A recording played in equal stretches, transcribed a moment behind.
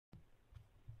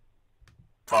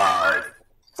5,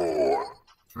 4,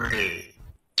 3,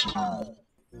 2,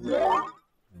 1,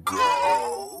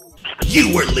 go.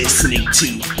 You are listening to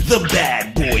The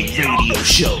Bad Boy Radio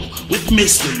Show with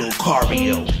Mr.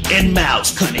 Locario and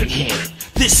Miles Cunningham.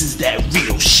 This is that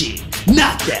real shit,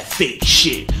 not that fake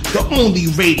shit. The only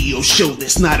radio show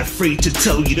that's not afraid to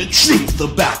tell you the truth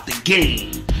about the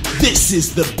game. This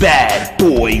is The Bad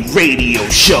Boy Radio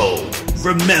Show.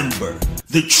 Remember,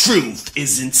 the truth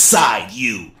is inside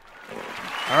you.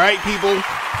 All right, people. It's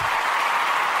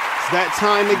that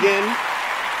time again.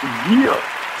 Yeah.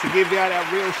 To give y'all that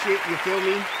real shit, you feel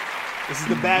me? This is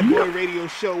the Bad Boy Radio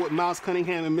Show with Miles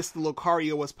Cunningham and Mr.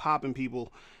 Locario. What's poppin',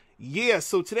 people? Yeah,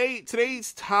 so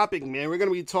today's topic, man, we're going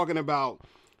to be talking about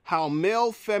how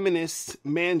male feminists,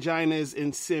 manginas,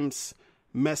 and simps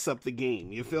mess up the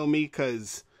game. You feel me?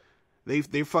 Because they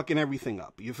fucking everything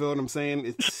up. You feel what I'm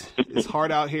saying? It's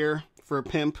hard out here for a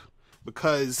pimp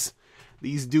because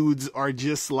these dudes are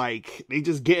just like, they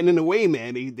just getting in the way,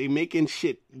 man. They making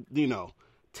shit,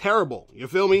 terrible. You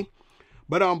feel me?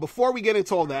 But before we get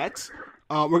into all that,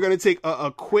 we're going to take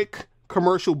a quick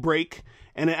commercial break.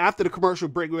 And then after the commercial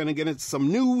break, we're going to get into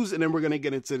some news. And then we're going to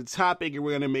get into the topic. And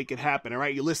we're going to make it happen. All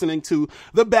right? You're listening to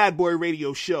The Bad Boy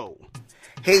Radio Show.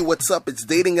 Hey, what's up? It's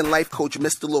dating and life coach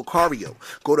Mr. Locario.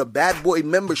 Go to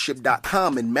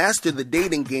badboymembership.com and master the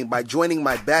dating game by joining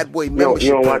my Bad Boy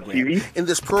Membership program. In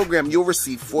this program, you'll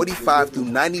receive 45 to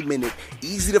 90-minute,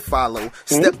 easy-to-follow,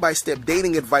 step-by-step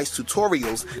dating advice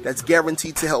tutorials that's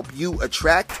guaranteed to help you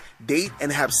attract, date,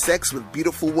 and have sex with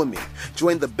beautiful women.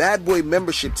 Join the Bad Boy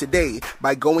Membership today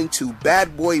by going to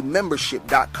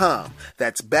badboymembership.com.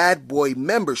 That's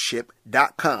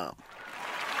badboymembership.com.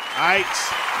 All right,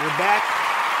 we're back.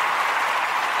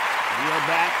 We are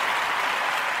back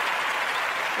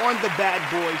on the Bad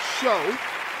Boy Show.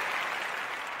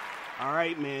 All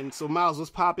right, man. So, Miles, what's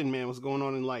popping, man? What's going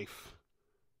on in life?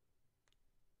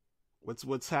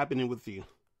 What's happening with you?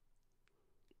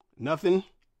 Nothing?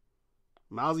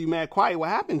 Miles, you mad quiet. What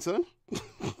happened, son?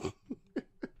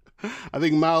 I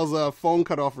think Miles' phone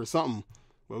cut off or something.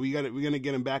 But we're gonna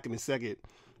get him back in a second.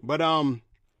 But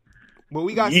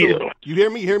we got some. You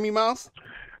hear me? You hear me, Miles?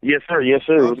 Yes, sir. Yes,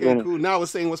 sir. Okay, cool. Now I was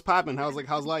saying, what's popping? How's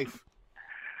life?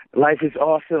 Life is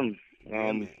awesome.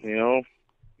 You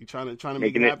trying to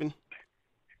make it happen?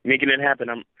 Making it happen.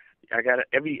 I got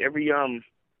every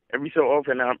so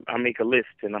often I make a list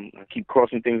and I keep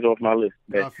crossing things off my list.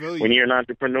 That when you're an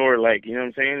entrepreneur, like, you know what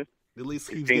I'm saying? At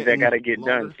least things that gotta get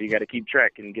done, so you gotta keep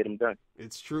track and get them done.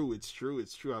 It's true. I feel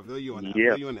you on that. Yeah. I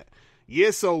feel you on that.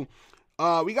 Yeah. So,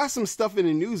 we got some stuff in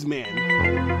the news,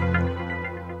 man.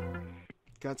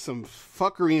 Got some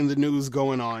fuckery in the news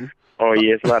going on. Oh,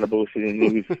 yeah, it's a lot of bullshit in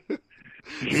the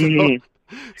news.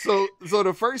 So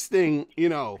the first thing,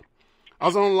 I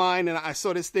was online and I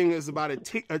saw this thing is about a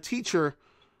teacher,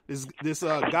 this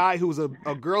guy who was a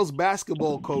girls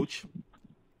basketball coach,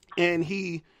 and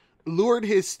he lured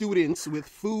his students with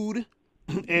food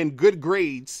and good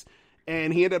grades,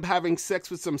 and he ended up having sex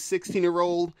with some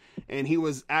 16-year-old, and he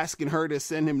was asking her to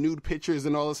send him nude pictures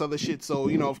and all this other shit. So,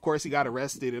 of course, he got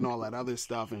arrested and all that other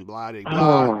stuff and blah, blah,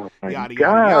 blah, yada,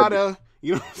 yada.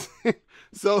 You know what I'm saying?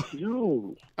 So,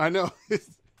 I know.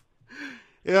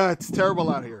 It's terrible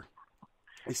out here.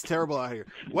 It's terrible out here.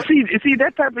 What? See,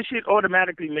 that type of shit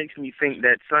automatically makes me think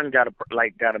that son got a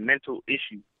mental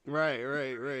issue. Right.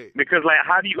 Because, like,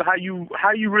 how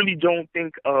you really don't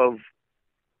think of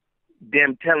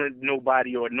them telling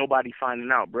nobody or nobody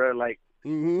finding out, bro? Like, I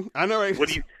know, right? What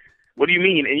do you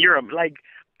mean? And you're like,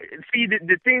 see,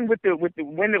 the thing with the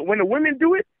when the women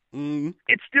do it,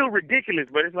 it's still ridiculous.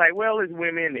 But it's like, well, it's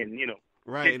women, and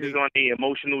right? It's on the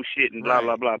emotional shit and blah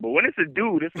blah blah. But when it's a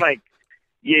dude, it's like,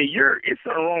 yeah, it's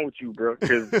something wrong with you, bro.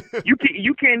 Because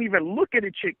you can't even look at a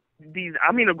chick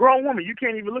a grown woman, you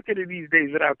can't even look at her these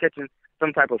days without catching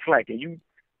some type of flack. And you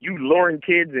luring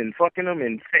kids and fucking them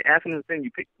and asking them to send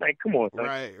you pick. Like, come on, son.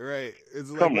 Right. It's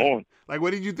like, come on. Like,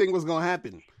 what did you think was gonna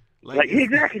happen? Like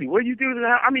exactly. What you do?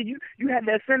 You had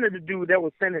that senator dude that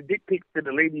was sending dick pics to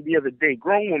the lady the other day,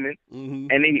 grown woman,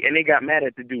 and they got mad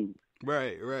at the dude.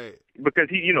 Right. Because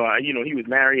he, he was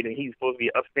married and he's supposed to be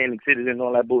an upstanding citizen and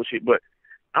all that bullshit. But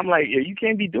I'm like, yeah, you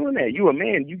can't be doing that. You a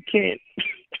man. You can't.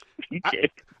 You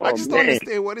can't. I just don't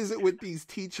understand, what is it with these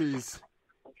teachers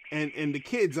and the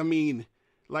kids? I mean,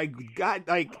 like, God,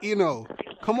 like,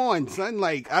 come on, son.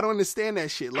 Like, I don't understand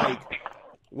that shit. Like,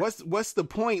 what's the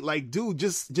point? Like, dude,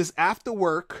 just after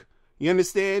work, you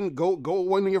understand? Go with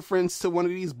one of your friends to one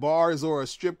of these bars or a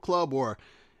strip club, or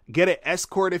get an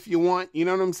escort if you want. You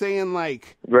know what I'm saying?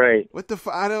 Like, right. What the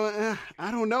fuck? I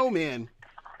don't know, man.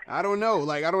 I don't know.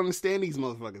 Like, I don't understand these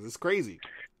motherfuckers. It's crazy.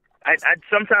 I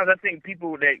sometimes I think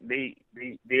people that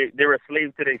they're a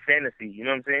slave to their fantasy. You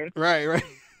know what I'm saying? Right.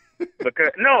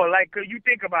 Because no, like, 'cause you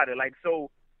think about it, like, so,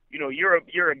 you know,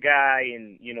 you're a guy,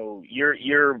 and you know,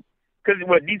 you're because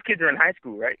what, these kids are in high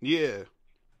school, right? Yeah.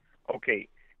 Okay.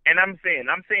 And I'm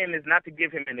saying this not to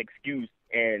give him an excuse,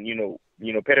 and you know,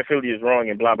 pedophilia is wrong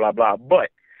and blah blah blah. But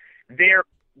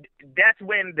that's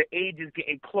when the age is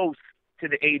getting close to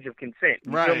the age of consent.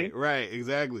 You feel me? Right,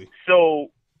 exactly.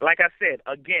 So, like I said,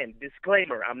 again,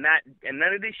 disclaimer: I'm not, and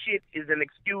none of this shit is an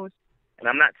excuse, and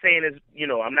I'm not saying is, you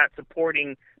know, I'm not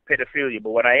supporting pedophilia.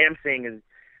 But what I am saying is,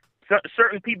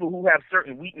 certain people who have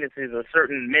certain weaknesses or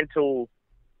certain mental,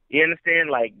 you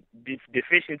understand, like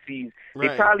deficiencies,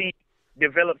 they probably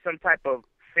develop some type of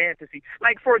fantasy.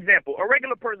 Like, for example, a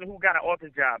regular person who got an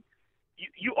office job,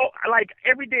 you like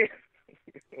every day.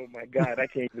 Oh my God, I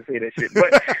can't even say that shit.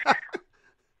 But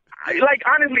like,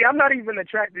 honestly, I'm not even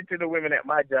attracted to the women at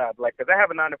my job, like, because I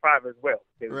have a 9-to-5 as well.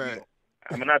 Right. You know,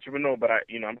 I'm an entrepreneur, but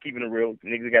I'm keeping it real.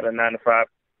 Niggas got a 9-to-5,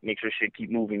 make sure shit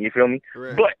keep moving. You feel me?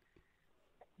 Right. But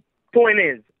point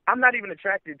is, I'm not even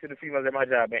attracted to the females at my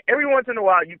job, man. Every once in a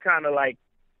while, you kind of like,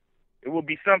 it would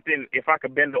be something if I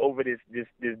could bend over this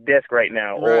desk right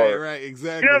now. Right,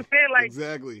 exactly. You know what I'm saying? Like,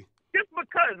 exactly. Just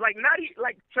because, like,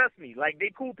 trust me, like,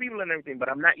 they cool people and everything, but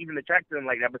I'm not even attracted to them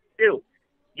like that. But still,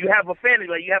 you have a fantasy,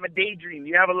 like, you have a daydream,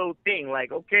 you have a little thing,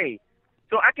 like, okay.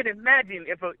 So I can imagine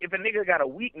if a nigga got a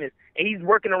weakness and he's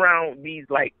working around these,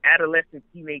 like, adolescent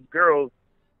teenage girls,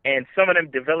 and some of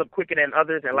them develop quicker than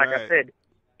others, and like I said,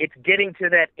 it's getting to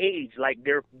that age, like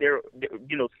they're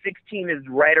you know, 16 is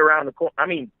right around the corner. I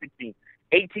mean,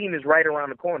 18 is right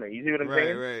around the corner. You see what I'm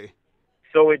saying? Right.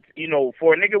 So it's, you know,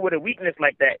 for a nigga with a weakness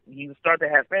like that, you start to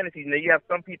have fantasies. And then you have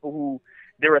some people who,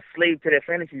 they're a slave to their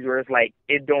fantasies, where it's like,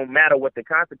 it don't matter what the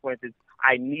consequences,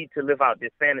 I need to live out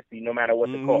this fantasy no matter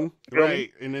what the cost.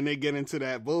 Right. And then they get into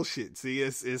that bullshit. See,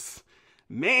 it's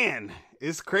man,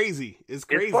 it's crazy. It's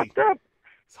crazy. It's fucked up.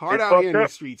 It's hard out here in the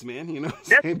streets, man. You know,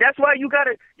 that's why you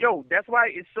gotta, that's why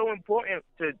it's so important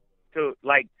to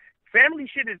like, family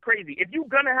shit is crazy. If you're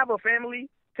gonna have a family,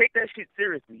 take that shit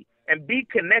seriously and be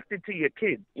connected to your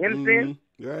kids. You understand?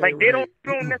 Like, they don't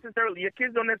necessarily, your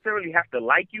kids don't necessarily have to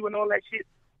like you and all that shit,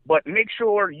 but make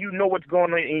sure you know what's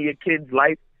going on in your kid's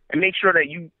life, and make sure that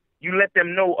you let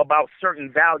them know about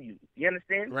certain values. You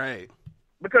understand? Right.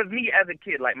 Because me as a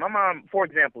kid, like my mom, for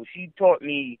example, she taught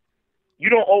me, you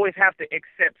don't always have to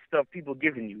accept stuff people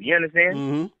giving you. You understand?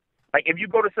 Mm-hmm. Like, if you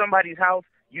go to somebody's house,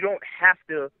 you don't have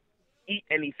to eat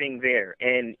anything there.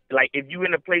 And, like, if you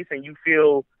in a place and you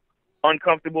feel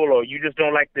uncomfortable, or you just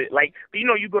don't like the, like, you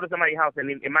know, you go to somebody's house and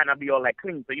it might not be all that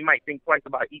clean, so you might think twice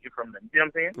about eating from them. You know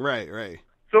what I'm saying? Right.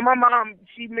 So my mom,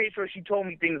 she made sure she told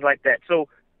me things like that. So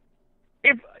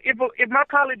if my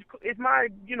college, if my,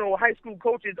 you know, high school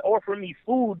coaches offer me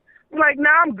food, I'm like, nah,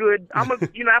 I'm good.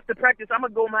 You know, after practice, I'm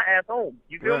gonna go my ass home.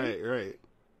 You feel me? Right.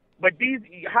 But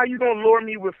how you gonna lure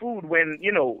me with food when,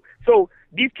 you know? So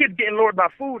these kids getting lured by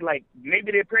food, like,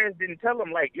 maybe their parents didn't tell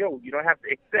them, like, yo, you don't have to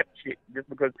accept shit just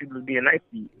because people are being nice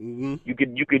to you. Mm-hmm.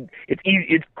 You could. It's easy.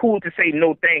 It's cool to say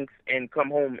no thanks and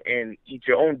come home and eat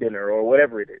your own dinner or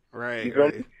whatever it is. Right. You feel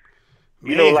me?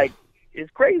 You know, like, it's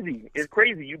crazy. It's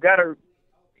crazy. You gotta,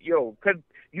 because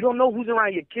you don't know who's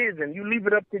around your kids, and you leave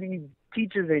it up to these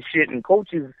teachers and shit and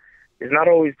coaches. It's not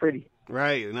always pretty.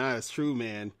 Right. Nah, it's true,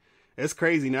 man. It's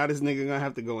crazy. Now this nigga gonna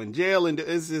have to go in jail, and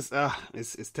it's just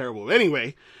it's terrible.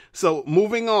 Anyway, so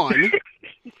moving on.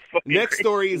 Next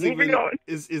story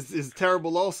is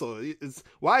terrible also.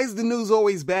 Why is the news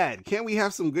always bad? Can't we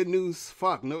have some good news?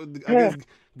 Fuck no. I guess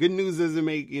good news doesn't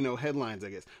make headlines, I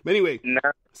guess. But anyway,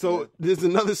 so there's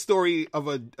another story of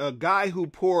a guy who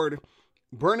poured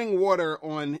burning water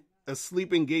on a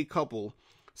sleeping gay couple.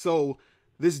 So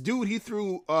this dude, he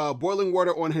threw boiling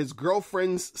water on his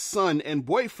girlfriend's son and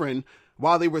boyfriend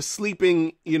while they were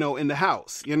sleeping, in the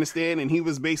house. You understand? And he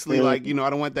was basically like, I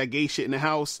don't want that gay shit in the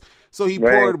house. So he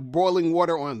poured boiling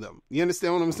water on them. You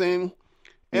understand what I'm saying?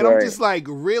 And I'm just like,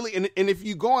 really? And if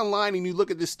you go online and you look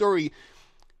at this story,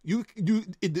 you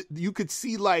could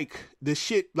see like the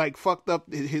shit like fucked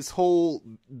up his whole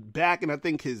back, and I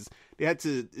think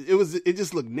it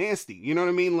just looked nasty. You know what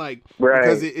I mean? Like,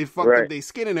 because it fucked up their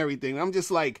skin and everything. I'm just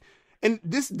like, and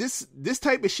this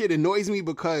type of shit annoys me,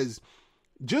 because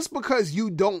just because you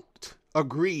don't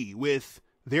agree with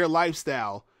their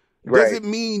lifestyle doesn't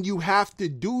mean you have to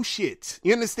do shit.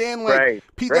 You understand? Like,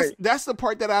 that's the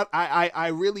part that I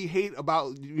really hate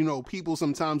about, people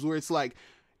sometimes, where it's like,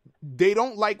 they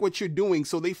don't like what you're doing,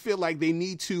 so they feel like they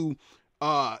need to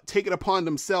take it upon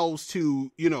themselves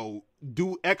to, you know,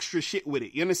 do extra shit with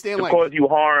it. You understand? To like cause you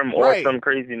harm or some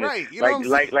craziness. Right. You know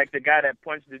like the guy that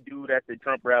punched the dude at the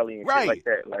Trump rally and shit like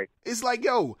that. Like, it's like,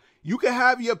 yo, you can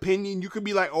have your opinion. You could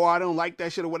be like, oh, I don't like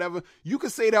that shit or whatever. You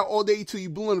could say that all day till you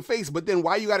blue in the face, but then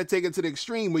why you got to take it to the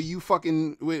extreme where you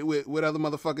fucking with other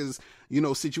motherfuckers, you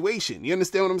know, situation. You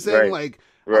understand what I'm saying? Like,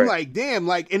 I'm like, damn,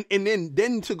 like, and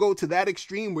then to go to that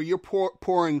extreme where you're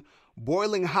pouring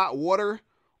boiling hot water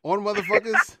on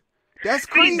motherfuckers. That's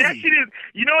crazy. See, that shit is,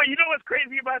 you know what's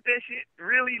crazy about that shit?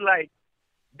 Really, like,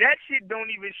 that shit don't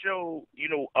even show, you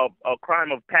know, a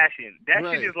crime of passion. That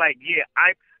shit is like, yeah,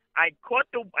 I put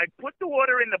the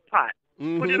water in the pot,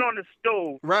 put it on the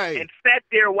stove, and sat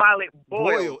there while it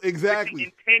boiled. Exactly.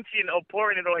 With the intention of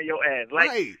pouring it on your ass.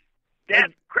 Like,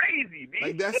 that's crazy, dude.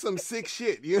 Like, that's some sick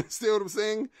shit. You understand what I'm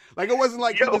saying? Like, it wasn't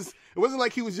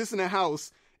like he was just in a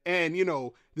house and, you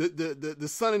know, the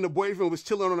son and the boyfriend was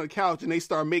chilling on the couch and they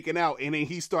started making out and then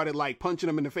he started like punching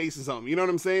him in the face or something. You know what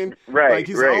I'm saying? Right. Like,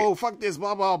 he's like, oh, fuck this,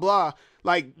 blah, blah, blah.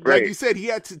 Like you said, he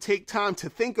had to take time to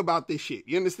think about this shit.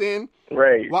 You understand?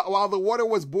 Right. While the water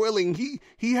was boiling,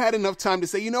 he had enough time to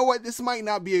say, you know what, this might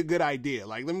not be a good idea.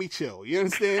 Like, let me chill. You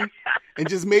understand? And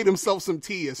just made himself some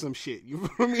tea or some shit. You know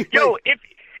what I mean? Yo,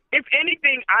 if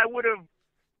anything, I would have,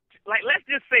 like, let's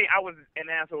just say I was an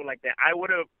asshole like that. I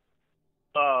would have,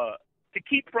 to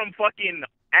keep from fucking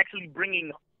actually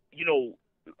bringing, you know,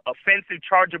 offensive,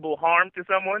 chargeable harm to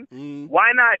someone,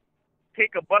 why not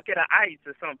take a bucket of ice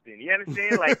or something? You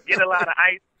understand? Like, get a lot of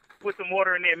ice, put some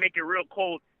water in there, make it real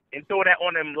cold, and throw that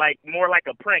on them, like, more like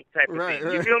a prank type of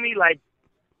thing. You feel me? Like,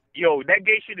 yo, that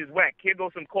gay shit is whack. Here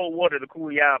goes some cold water to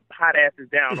cool y'all hot asses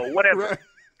down or whatever.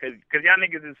 Because y'all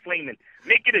niggas is flaming.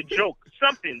 Make it a joke,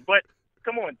 something. But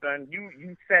come on, son.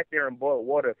 You sat there and boiled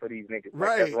water for these niggas.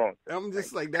 Like, that's wrong. I'm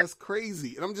just like, that's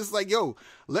crazy. And I'm just like, yo,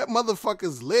 let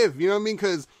motherfuckers live. You know what I mean?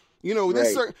 Because, you know,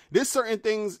 there's certain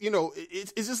things, you know,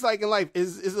 it's just like in life,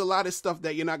 is a lot of stuff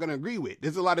that you're not going to agree with.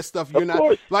 There's a lot of stuff you're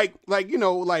not, like, you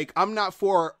know, like, I'm not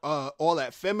for all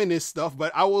that feminist stuff,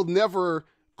 but I will never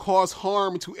cause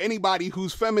harm to anybody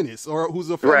who's feminist or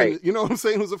who's a feminist. You know what I'm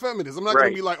saying? Who's a feminist. I'm not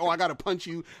going to be like, oh, I got to punch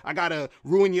you. I got to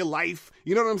ruin your life.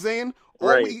 You know what I'm saying?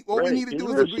 All we need to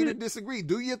do is agree to disagree.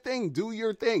 Do your thing. Do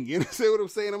your thing. You know what I'm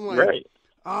saying? I'm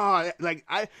like,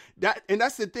 and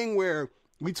that's the thing where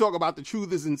we talk about the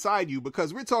truth is inside you,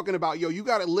 because we're talking about, yo, you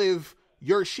got to live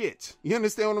your shit. You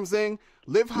understand what I'm saying?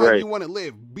 Live how you want to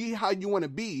live. Be how you want to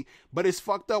be. But it's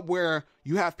fucked up where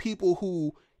you have people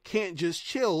who can't just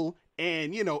chill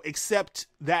and, you know, accept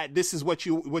that this is what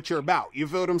you're about. You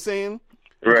feel what I'm saying?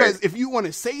 Because if you want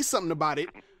to say something about it,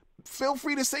 feel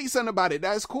free to say something about it.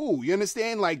 That's cool. You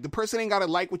understand? Like, the person ain't got to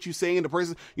like what you're saying. The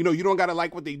person, you know, you don't got to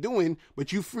like what they doing,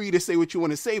 but you free to say what you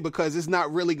want to say, because it's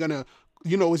not really going to,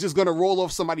 you know, it's just going to roll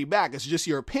off somebody back. It's just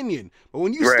your opinion. But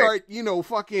when you start, you know,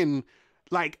 fucking,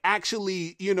 like,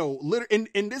 actually, you know, and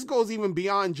this goes even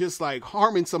beyond just like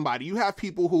harming somebody. You have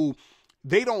people who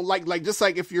they don't like just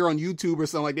like if you're on YouTube or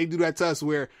something, like they do that to us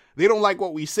where they don't like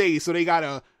what we say, so they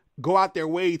gotta go out their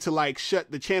way to like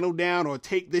shut the channel down or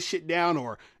take this shit down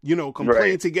or, you know,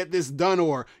 complain to get this done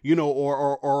or, you know,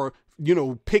 or you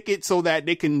know, pick it so that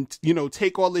they can, you know,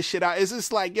 take all this shit out. It's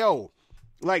just like, yo,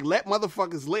 like, let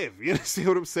motherfuckers live. You see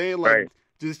what I'm saying? Like,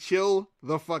 just chill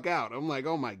the fuck out. I'm like,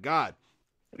 oh my God.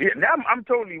 Yeah, I'm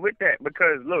totally with that,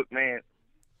 because look, man,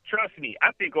 trust me,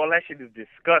 I think all that shit is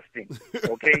disgusting.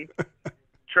 Okay,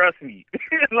 trust me.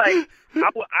 Like, I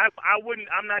wouldn't.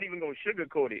 I'm not even gonna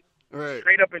sugarcoat it.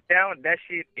 Straight up and down, that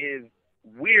shit is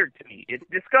weird to me. It's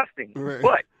disgusting.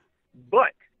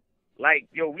 But, like,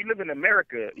 yo, we live in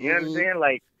America. You understand?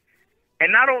 Like,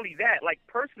 and not only that, like,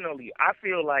 personally, I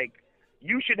feel like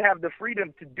you should have the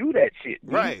freedom to do that shit.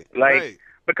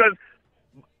 Because.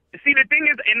 See, the thing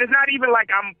is, and it's not even like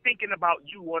I'm thinking about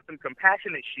you or some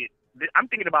compassionate shit. I'm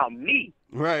thinking about me.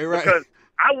 Because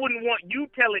I wouldn't want you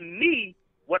telling me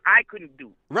what I couldn't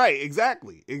do.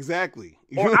 Exactly.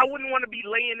 Or I wouldn't want to be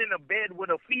laying in a bed with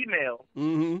a female,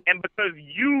 and because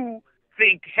you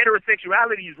think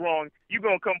heterosexuality is wrong, you're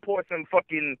going to come pour some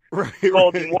fucking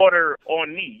scalding water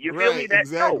on me. You feel me?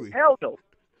 No, hell no.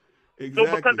 So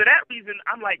because of that reason,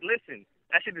 I'm like, listen,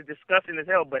 that shit is disgusting as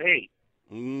hell, but hey,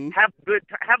 have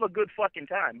a good fucking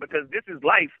time, because this is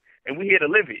life and we here to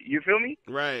live it. You feel me?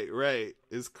 Right.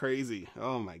 It's crazy.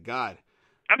 Oh my God.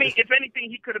 I mean, if anything,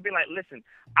 he could have been like, listen,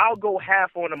 I'll go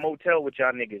half on a motel with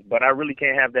y'all niggas, but I really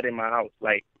can't have that in my house.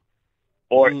 Like,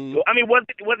 or I mean, was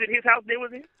it his house they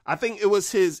was in? I think it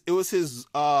was his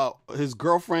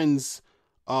girlfriend's.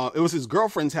 It was his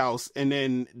girlfriend's house, and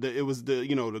then it was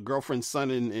the girlfriend's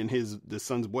son and the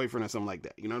son's boyfriend or something like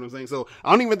that. You know what I'm saying? So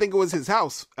I don't even think it was his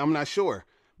house. I'm not sure,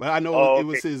 but I know it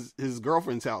was his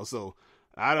girlfriend's house, so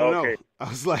I don't know. I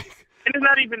was like, and it's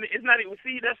not even.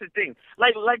 See, that's the thing.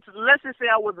 Like let's just say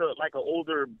I was an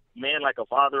older man, like a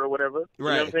father or whatever. Right. You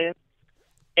know what I'm saying?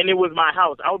 And it was my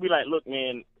house. I would be like, look,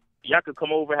 man, y'all could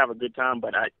come over, have a good time,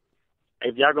 but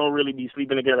if y'all gonna really be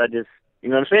sleeping together, you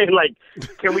know what I'm saying? Like,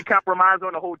 can we compromise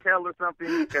on a hotel or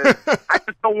something? Because I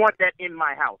just don't want that in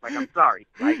my house. Like, I'm sorry.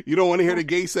 Like, you don't want to hear the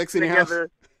gay sex in your house?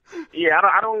 Yeah,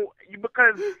 I don't,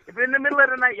 because if in the middle of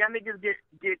the night, y'all niggas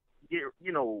get,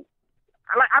 you know,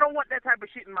 I don't want that type of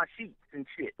shit in my sheets and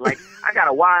shit. Like, I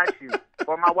gotta wash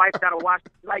or my wife gotta wash.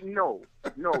 Like, no.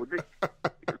 Just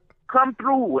come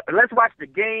through. Let's watch the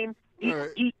game.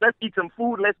 Eat. Let's eat some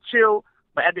food. Let's chill.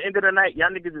 But at the end of the night,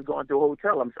 y'all niggas is going to a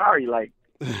hotel. I'm sorry, like.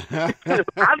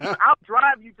 I'll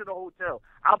drive you to the hotel.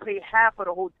 I'll pay half of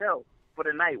the hotel for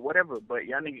the night, whatever. But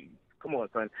y'all niggas, come on,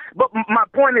 son. But my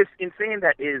point is, in saying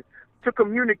that, is to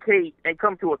communicate and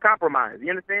come to a compromise.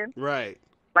 You understand? Right.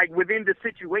 Like, within the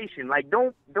situation. Like,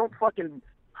 don't fucking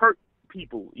hurt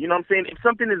people. You know what I'm saying? If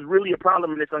something is really a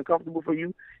problem and it's uncomfortable for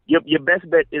you, your best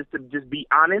bet is to just be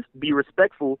honest, be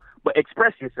respectful, but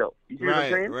express yourself. You see what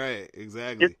I'm saying? Right,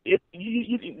 exactly.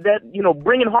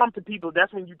 Bringing harm to people,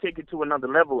 that's when you take it to another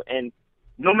level. And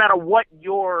no matter what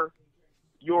your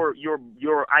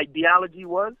ideology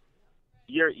was,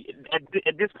 you're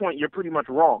at this point you're pretty much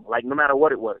wrong. Like, no matter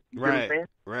what it was. You see what I'm saying?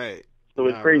 Right. So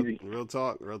it's crazy. Real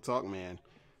talk, man.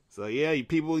 So yeah,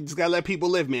 people just gotta let people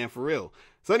live, man, for real.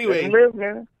 So anyway,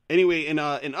 in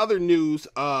other news,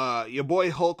 your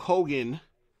boy Hulk Hogan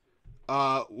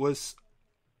was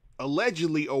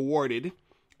allegedly awarded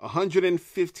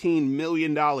 $115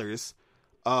 million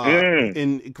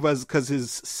because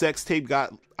his sex tape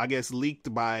got, I guess,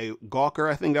 leaked by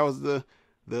Gawker. I think that was the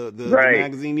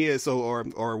magazine, yeah. So or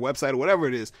website or whatever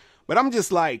it is. But I'm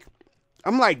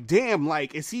like, damn,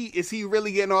 like, is he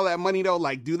really getting all that money though?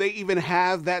 Like, do they even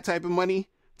have that type of money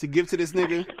to give to this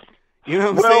nigga? You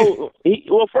know what I'm saying?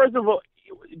 Well, first of all,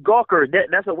 Gawker,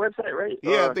 that's a website, right?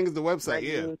 Yeah, I think it's the website,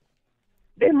 yeah.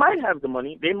 They might have the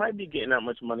money. They might be getting that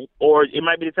much money. Or it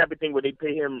might be the type of thing where they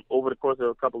pay him over the course of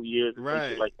a couple of years, right?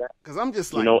 Shit like that. Because I'm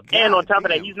just like, and on top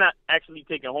of that, he's not actually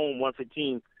taking home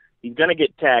 115. He's gonna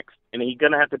get taxed, and he's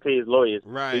gonna have to pay his lawyers.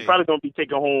 Right. So he's probably gonna be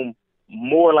taking home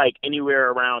more like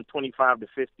anywhere around 25 to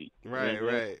 50. Right,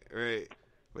 right.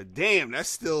 But damn, that's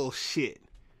still shit.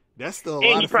 That's still a lot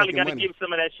of And he probably got to give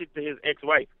some of that shit to his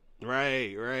ex-wife.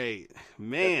 Right.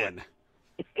 Man,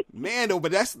 though,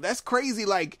 but that's crazy.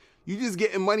 Like, you just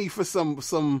getting money for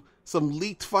some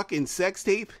leaked fucking sex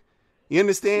tape. You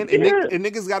understand? And, and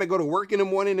niggas got to go to work in the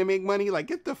morning to make money. Like,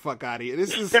 get the fuck out of here.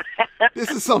 This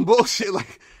is some bullshit.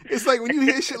 Like, it's like when you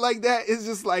hear shit like that, it's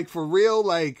just like, for real.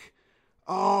 Like,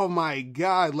 oh my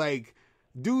God. Like,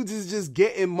 dudes is just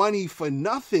getting money for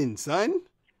nothing, son.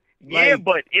 Yeah, like,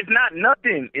 but it's not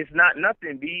nothing. It's not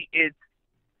nothing, B. It's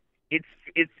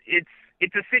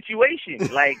a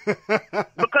situation, like,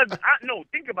 because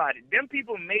think about it. Them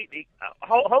people made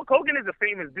Hulk Hogan is a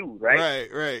famous dude,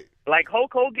 right? Right. Like,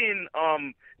 Hulk Hogan,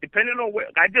 depending on where,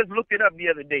 I just looked it up the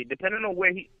other day. Depending on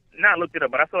where not looked it up,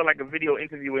 but I saw like a video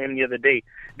interview with him the other day.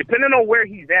 Depending on where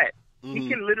he's at, he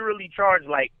can literally charge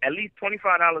like at least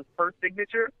 $25 per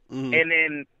signature, and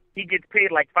then he gets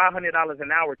paid like $500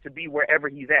 an hour to be wherever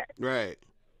he's at. Right.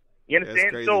 You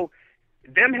understand? So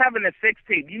them having a sex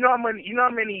tape,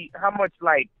 how much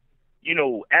like,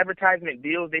 advertisement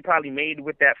deals they probably made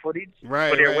with that footage for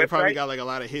their website? They probably got like a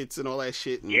lot of hits and all that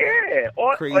shit. And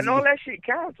and all that shit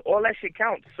counts.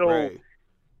 So,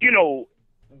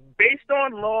 based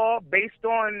on law, based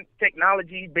on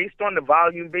technology, based on the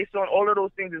volume, based on all of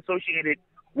those things associated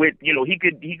with,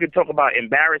 he could talk about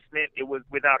embarrassment. It was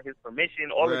without his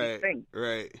permission. All of these things.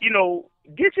 Right.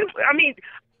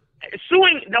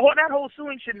 Suing, that whole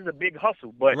suing shit is a big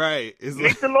hustle, but make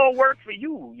the law work for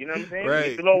you. You know what I'm saying? Right.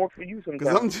 Make the law work for you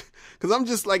sometimes. Because I'm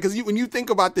just like, when you think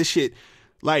about this shit,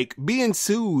 like, being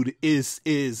sued is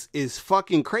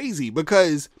fucking crazy.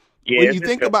 Because when you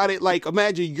think about it, like,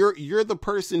 imagine you're the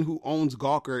person who owns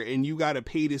Gawker and you got to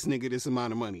pay this nigga this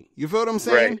amount of money. You feel what I'm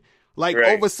saying? Right. Like,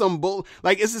 over some bull,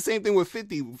 like, it's the same thing with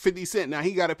 50 Cent. Now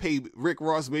he got to pay Rick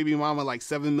Ross' baby mama like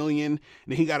 $7 million,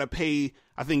 and he got to pay,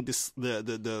 I think,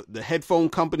 the headphone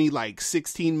company like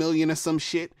 $16 million or some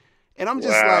shit. And I'm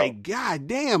just like, God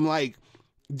damn, like,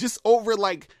 just over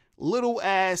like little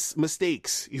ass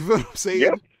mistakes. You feel what I'm saying?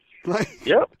 Yep. Like,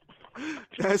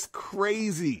 that's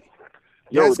crazy.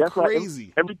 Yo, that's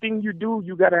crazy. Everything you do,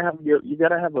 you gotta have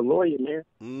a lawyer, man.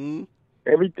 Mm-hmm.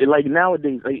 Everything, like,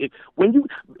 nowadays, like, when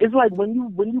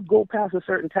you go past a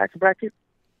certain tax bracket,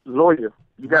 lawyer,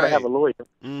 you gotta have a lawyer.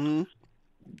 Mm-hmm.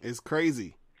 It's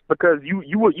crazy. because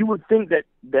you would think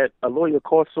that a lawyer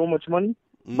costs so much money,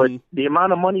 but the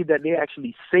amount of money that they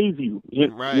actually save you, you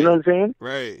know what I'm saying?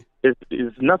 Right.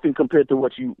 Is nothing compared to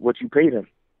what you pay them,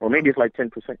 or maybe it's like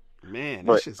 10%. Man,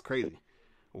 that's just crazy.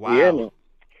 Wow. Yeah, man.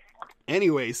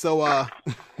 Anyway, so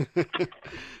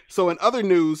so in other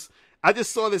news, I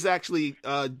just saw this actually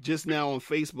just now on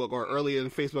Facebook, or earlier in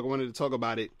Facebook. I wanted to talk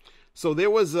about it. So there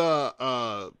was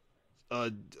I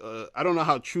don't know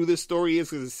how true this story is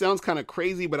because it sounds kind of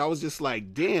crazy, but I was just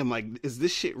like, damn, like, is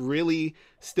this shit really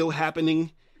still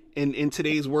happening in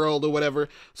today's world or whatever?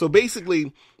 So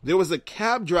basically, there was a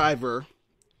cab driver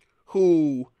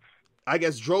who, I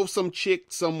guess, drove some chick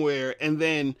somewhere, and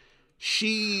then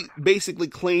she basically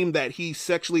claimed that he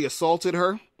sexually assaulted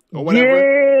her or whatever.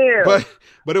 Yeah.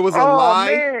 But it was a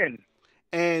lie.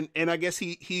 Man. And I guess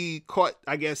he caught,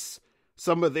 I guess,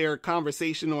 some of their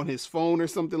conversation on his phone or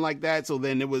something like that. So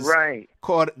then it was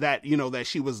caught that, that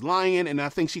she was lying. And I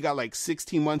think she got like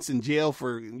 16 months in jail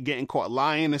for getting caught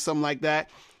lying or something like that.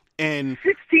 And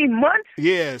 16 months?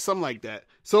 Yeah, something like that.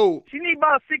 So she need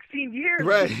about 16 years.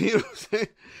 Right. You know what I'm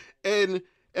saying?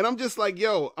 And I'm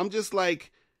just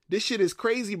like, this shit is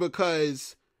crazy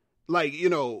because, like,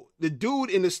 the dude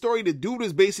in the story, the dude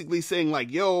is basically saying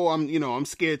like, I'm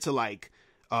scared to like,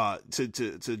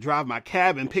 to drive my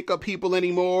cab and pick up people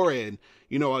anymore. And,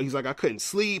 he's like, I couldn't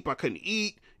sleep. I couldn't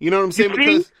eat. You know what I'm saying?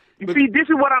 See, this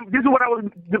is what I was,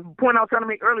 the point I was trying to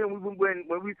make earlier when we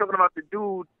were talking about the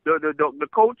dude, the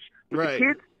coach with the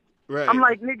kids. Right. I'm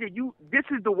like, nigga, this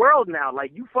is the world now.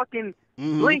 Like, you fucking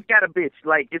blink at a bitch.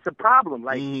 Like, it's a problem.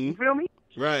 Like, you feel me?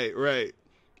 Right.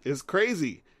 It's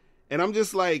crazy. And I'm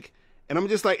just like, in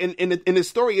the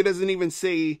story, it doesn't even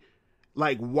say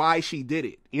like why she did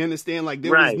it. You understand? Like,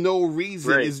 there was no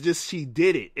reason. It's just she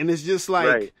did it. And it's just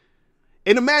like,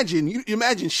 and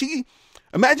imagine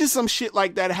some shit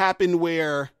like that happened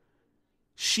where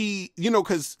she,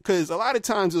 cause a lot of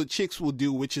times what chicks will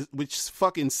do, which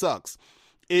fucking sucks,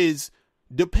 is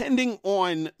depending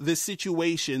on the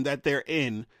situation that they're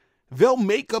in, they'll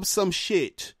make up some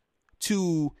shit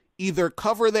to either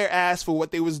cover their ass for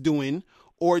what they was doing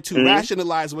or to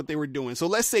rationalize what they were doing. So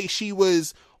let's say she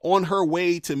was on her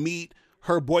way to meet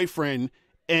her boyfriend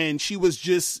and she was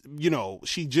just,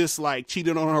 she just like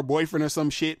cheated on her boyfriend or some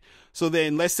shit. So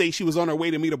then let's say she was on her way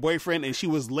to meet a boyfriend and she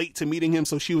was late to meeting him.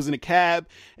 So she was in a cab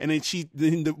and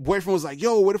then the boyfriend was like,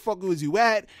 yo, where the fuck was you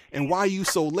at? And why are you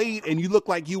so late? And you look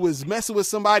like you was messing with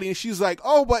somebody. And she's like,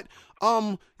 oh, but,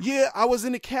 yeah, I was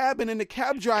in a cab and then the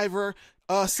cab driver,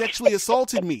 sexually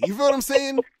assaulted me. You feel what I'm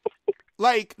saying?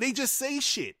 Like, they just say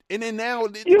shit. And then now,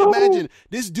 imagine,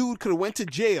 this dude could have went to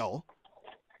jail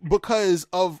because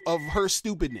of her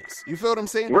stupidness. You feel what I'm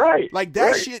saying? Right. Like,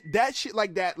 that shit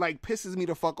like that, like, pisses me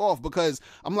the fuck off because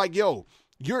I'm like, yo,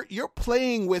 you're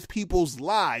playing with people's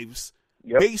lives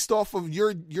based off of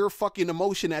your fucking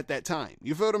emotion at that time.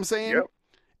 You feel what I'm saying? Yep.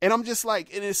 And I'm just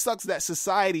like, and it sucks that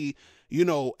society,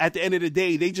 at the end of the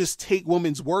day, they just take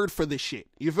women's word for this shit.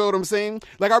 You feel what I'm saying?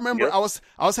 Like, I remember I was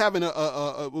having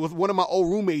a with one of my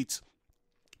old roommates,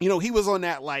 he was on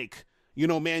that, like,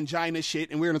 mangina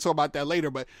shit, and we're going to talk about that later,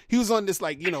 but he was on this,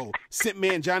 like, simp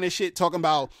mangina shit,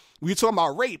 we were talking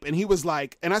about rape, and he was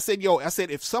like, and I said,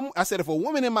 if a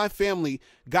woman in my family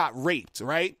got raped,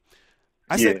 right?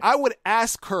 I said, I would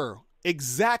ask her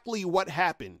exactly what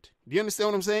happened. Do you understand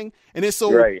what I'm saying? And then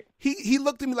so he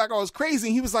looked at me like I was crazy.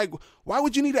 And he was like, why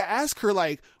would you need to ask her?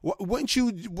 Like,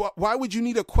 why would you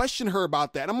need to question her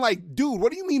about that? I'm like, dude,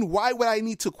 what do you mean? Why would I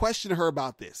need to question her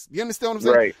about this? You understand what I'm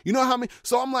saying? Right. You know how many?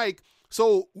 So I'm like,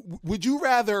 so would you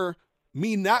rather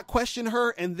me not question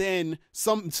her and then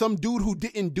some dude who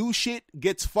didn't do shit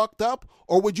gets fucked up?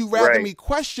 Or would you rather me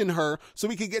question her so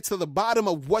we could get to the bottom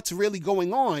of what's really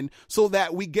going on so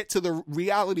that we get to the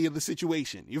reality of the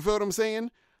situation? You feel what I'm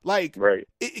saying? Like,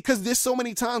 because there's so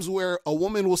many times where a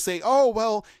woman will say, oh,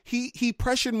 well, he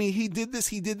pressured me. He did this,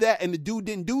 he did that. And the dude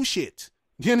didn't do shit.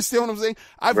 Do you understand what I'm saying?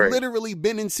 I've literally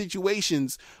been in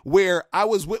situations where I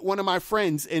was with one of my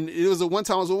friends, and it was one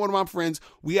time I was with one of my friends.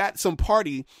 We at some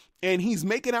party and he's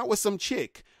making out with some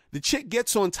chick. The chick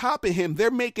gets on top of him.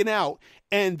 They're making out.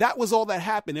 And that was all that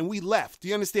happened. And we left. Do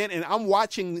you understand? And I'm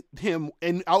watching him.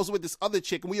 And I was with this other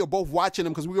chick. And we were both watching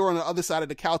him because we were on the other side of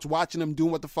the couch watching them doing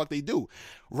what the fuck they do.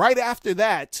 Right after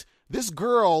that, this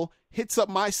girl hits up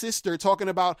my sister talking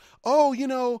about,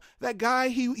 oh, that guy,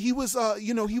 he was,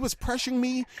 he was pressuring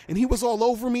me and he was all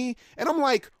over me. And I'm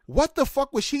like, what the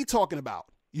fuck was she talking about?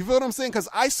 You feel what I'm saying? Because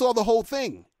I saw the whole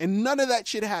thing, and none of that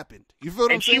shit happened. You feel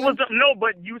what I'm saying? And she was, no,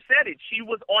 but you said it. She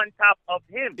was on top of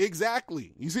him.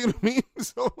 Exactly. You see what I mean?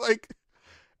 So, like,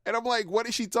 and I'm like, what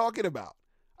is she talking about?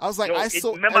 I was like,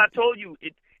 Remember I told you,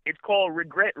 It's called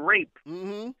regret rape.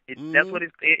 That's what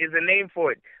it's a name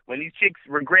for it. When these chicks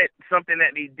regret something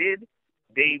that they did,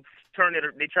 they try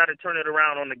to turn it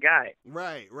around on the guy.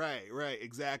 Right.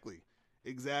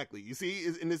 Exactly. You see,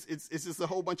 it's just a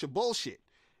whole bunch of bullshit.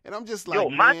 And I'm just like, yo,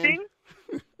 my thing,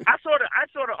 I saw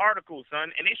the article,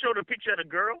 son, and they showed a picture of the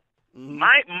girl.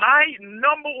 My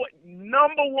number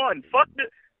one, fuck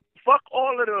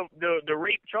all of the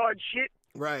rape charge shit.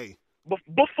 Right.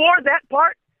 Before that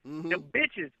part, the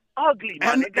bitch is ugly,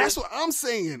 man. And that's what I'm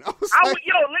saying. Yo,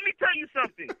 let me tell you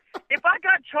something. If I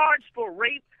got charged for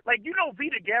rape, like, you know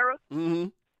Vita Guerra?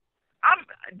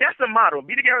 That's a model.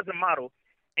 Vita Guerra's a model.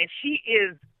 And she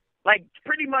is, like,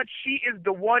 pretty much she is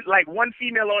the one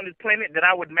female on this planet that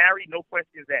I would marry, no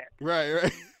questions asked.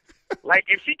 Right. Like,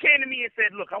 if she came to me and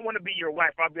said, look, I want to be your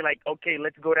wife, I'd be like, okay,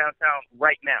 let's go downtown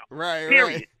right now. Right.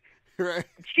 Period. Right.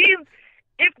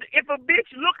 If a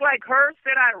bitch looked like her,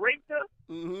 said I raped her,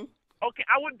 okay,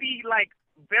 I would be, like,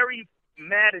 very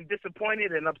mad and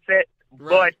disappointed and upset. Right.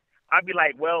 But I'd be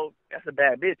like, well, that's a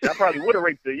bad bitch. I probably would have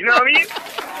raped her. You know what I mean?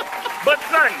 But,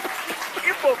 son,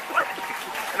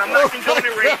 and I'm not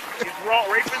condoning rape. It's wrong.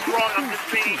 Rape is wrong. I'm just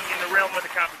saying in the realm of the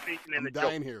conversation and the joke.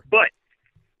 Dying here. But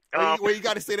well, you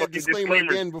got to say that disclaimer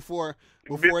again before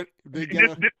they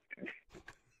get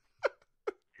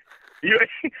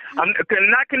I'm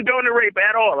not condoning rape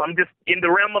at all. I'm just in the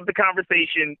realm of the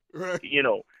conversation, right. You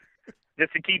know,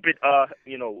 just to keep it,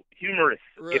 you know, humorous.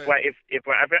 Right.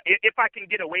 If I can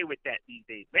get away with that these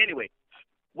days. But anyway,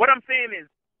 what I'm saying is,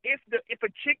 if a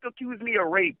chick accused me of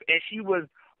rape and she was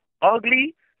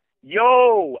ugly,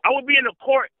 yo, I would be in the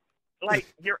court like,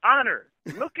 Your Honor,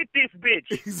 look at this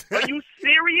bitch. Exactly. Are you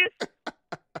serious?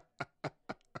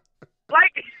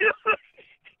 Like,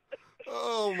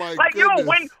 oh my like, goodness.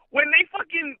 yo, when they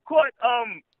fucking caught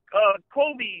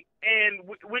Kobe and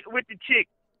with the chick,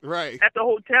 right, at the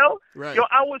hotel, right, yo,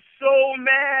 I was so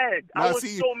mad. Now, I was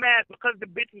so mad because the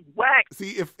bitch was whack.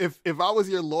 See, if I was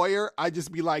your lawyer, I'd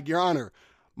just be like, Your Honor,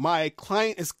 my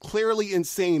client is clearly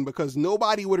insane because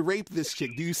nobody would rape this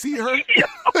chick. Do you see her?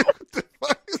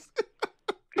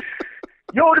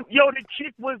 Yo, the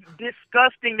chick was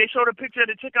disgusting. They showed a picture of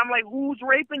the chick. I'm like, who's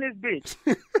raping this bitch?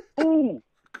 Who?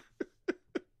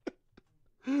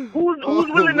 Who's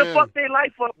willing to fuck their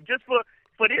life up just for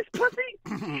this pussy?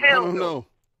 Hell no.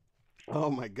 Oh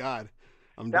my God,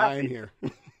 I'm dying here.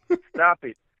 Stop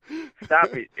it.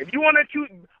 If you want to choose,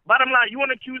 bottom line, you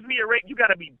want to accuse me of rape, you got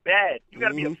to be bad. You got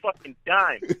to be a fucking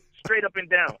dime, straight up and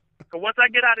down. So once I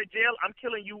get out of jail, I'm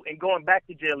killing you and going back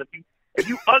to jail. If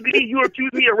you ugly, you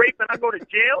accuse me of rape and I go to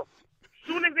jail,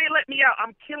 soon as they let me out,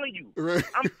 I'm killing you. Right.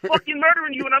 I'm fucking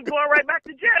murdering you and I'm going right back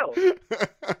to jail.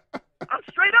 I'm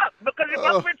straight up. Because if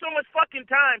I spend so much fucking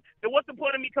time, then what's the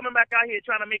point of me coming back out here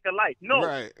trying to make a life? No.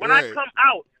 Right, when I come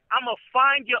out, I'm going to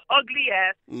find your ugly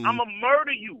ass. I'm going to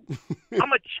murder you.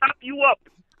 I'm going to chop you up.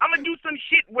 I'm going to do some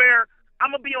shit where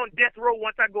I'm going to be on death row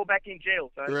once I go back in jail,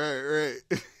 son. Right.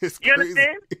 It's you crazy.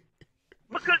 Understand?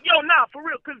 Because, for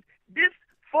real, because this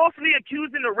falsely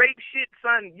accusing the rape shit,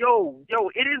 son,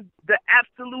 it is the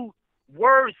absolute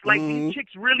worst. Like, these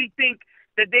chicks really think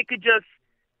that they could just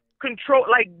control,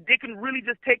 like, they can really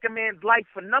just take a man's life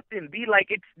for nothing. Be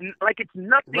like it's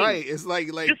nothing. Right. It's like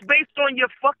just based on your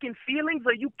fucking feelings.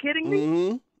 Are you kidding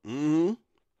me? Come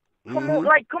on,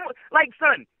 like,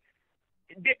 son.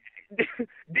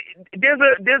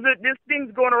 There's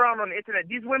things going around on the internet.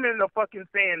 These women are fucking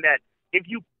saying that if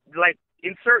you, like,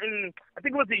 in certain, I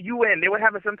think it was the UN, they were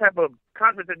having some type of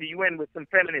conference at the UN with some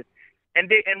feminists,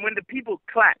 and when the people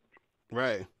clapped,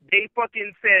 right, they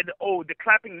fucking said, oh, the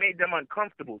clapping made them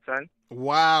uncomfortable, son.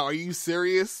 Wow, are you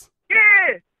serious?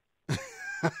 Yeah. It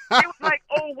was like,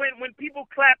 oh, when people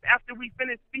clapped after we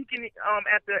finished speaking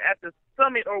at the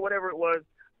summit or whatever it was,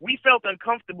 we felt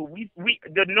uncomfortable. We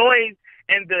the noise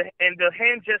and the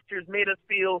hand gestures made us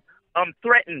feel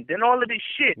threatened and all of this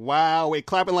shit. Wow, wait,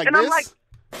 clapping like and this? I'm like,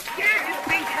 yeah, this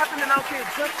thing's happening out there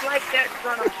just like that,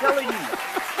 son. I'm telling you.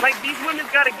 Like, these women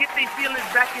got to get their feelings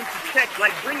back into check.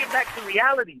 Like, bring it back to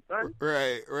reality, son.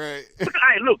 Right. All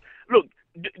right, look.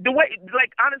 The way,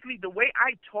 like, honestly, the way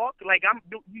I talk, like,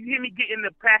 you hear me getting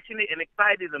passionate and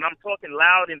excited, and I'm talking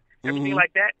loud and everything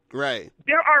like that. Right.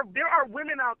 There are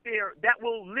women out there that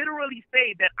will literally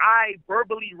say that I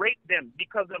verbally raped them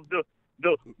because of the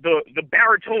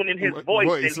baritone in his voice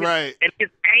and his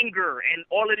anger and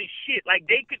all of this shit. Like,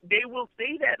 they will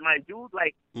say that, my dude.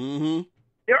 Like,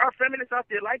 there are feminists out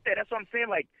there like that. That's what I'm saying.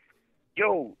 Like,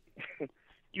 yo,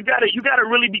 you gotta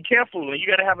really be careful, and you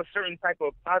gotta have a certain type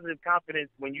of positive confidence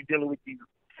when you're dealing with these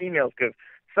females, because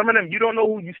some of them, you don't know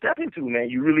who you step into, man.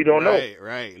 You really don't know.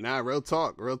 Right. Nah, real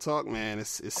talk, man.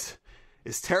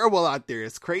 It's terrible out there.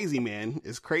 It's crazy, man.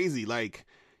 It's crazy. Like,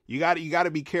 you got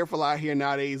to be careful out here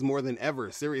nowadays more than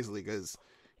ever, seriously, because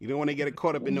you don't want to get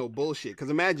caught up in no bullshit. Because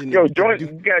imagine... Yo, you got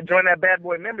to join that Bad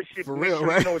Boy membership. For real, sure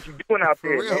right? You know what you're doing out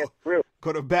there, man. For real.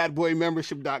 Go to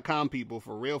badboymembership.com, people.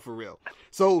 For real, for real.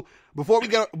 So before we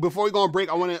go on break,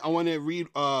 I want to read.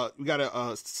 We got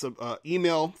a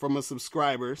email from a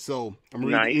subscriber. So I'm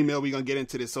reading the email. We're gonna get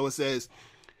into this. So it says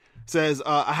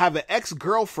I have an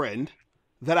ex-girlfriend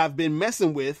that I've been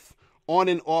messing with on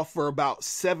and off for about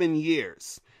 7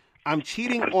 years. I'm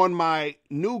cheating on my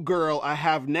new girl I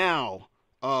have now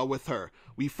with her.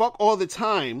 We fuck all the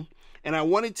time, and I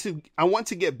want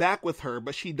to get back with her,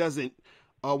 but she doesn't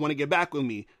want to get back with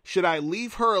me. Should I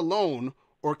leave her alone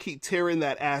or keep tearing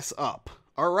that ass up?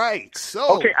 All right.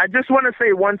 So okay, I just want to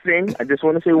say one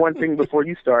thing before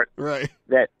you start. Right.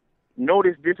 That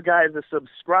notice this guy is a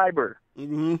subscriber.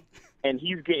 Mm-hmm. And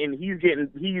he's getting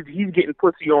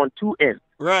pussy on 2 ends.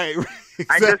 Right.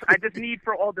 Exactly. I just need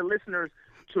for all the listeners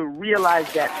to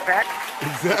realize that fact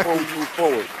before we move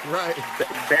forward. Right.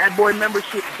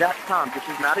 Badboymembership.com. This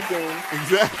is not a game.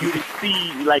 Exactly. You can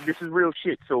see, like, this is real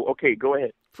shit. So, okay, go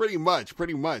ahead. Pretty much.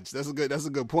 That's a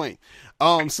good point.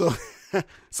 So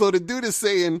the dude is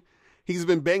saying he's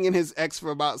been banging his ex for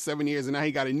about 7 years, and now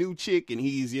he got a new chick, and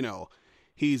he's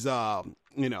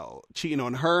cheating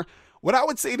on her. What I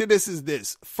would say to this is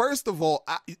this. First of all,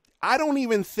 I don't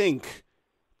even think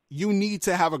you need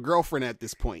to have a girlfriend at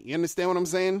this point. You understand what I'm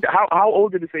saying? How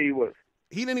old did he say he was?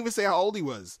 He didn't even say how old he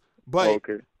was. But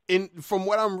from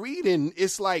what I'm reading,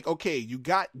 it's like, okay, you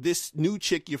got this new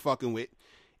chick you're fucking with,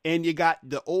 and you got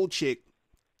the old chick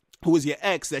who is your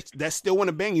ex that still want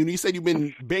to bang you. And you said you've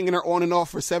been banging her on and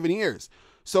off for 7 years.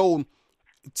 So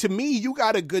to me, you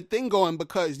got a good thing going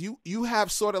because you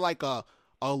have sort of like a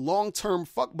long-term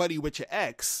fuck buddy with your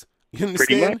ex. You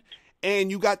understand?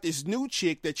 And you got this new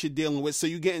chick that you're dealing with, so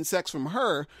you're getting sex from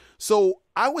her. So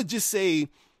I would just say,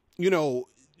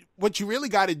 what you really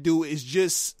got to do is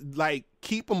just like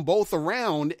keep them both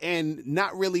around and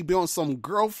not really be on some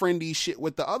girlfriendy shit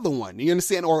with the other one. You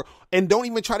understand? And don't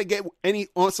even try to get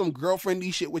on some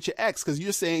girlfriendy shit with your ex, because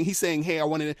he's saying, hey, I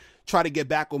want to try to get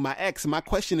back with my ex. And my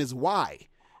question is why?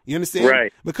 You understand?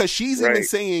 Right. Because she's even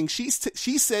saying she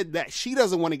said that she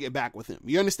doesn't want to get back with him.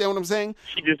 You understand what I'm saying?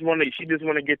 She just want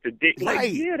to get the dick. Right.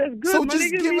 Like, yeah, that's good. So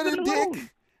just give it a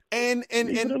dick and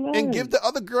give the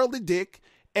other girl the dick,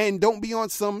 and don't be on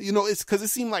some, it's because it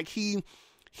seemed like he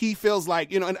feels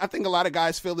like, and I think a lot of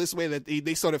guys feel this way, that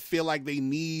they sort of feel like they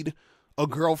need a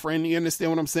girlfriend. You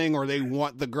understand what I'm saying? Or they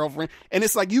want the girlfriend. And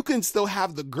it's like, you can still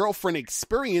have the girlfriend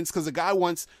experience, because a guy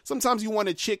sometimes you want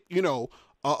a chick,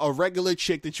 a regular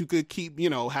chick that you could keep,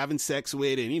 having sex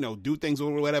with and, do things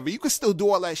with or whatever. You could still do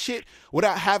all that shit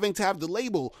without having to have the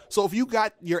label. So if you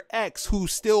got your ex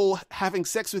who's still having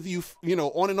sex with you,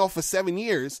 on and off for 7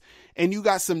 years, and you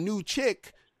got some new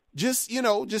chick, just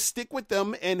stick with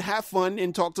them and have fun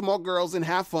and talk to more girls and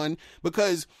have fun,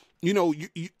 because,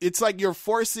 it's like you're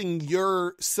forcing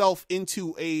yourself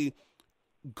into a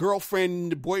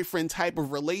girlfriend, boyfriend type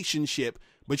of relationship,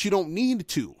 but you don't need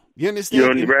to. You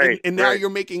understand? And now you're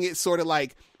making it sort of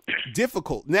like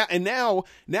difficult. Now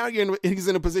he's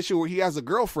in a position where he has a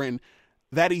girlfriend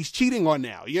that he's cheating on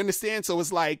now. You understand? So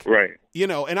it's like,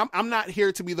 and I'm not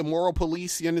here to be the moral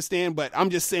police, you understand? But I'm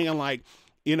just saying, like,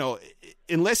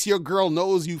 unless your girl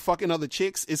knows you fucking other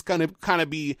chicks, it's going to kind of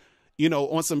be,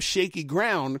 on some shaky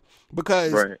ground,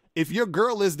 because if your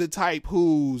girl is the type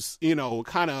who's,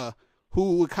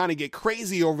 who would kind of get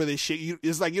crazy over this shit,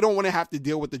 it's like you don't want to have to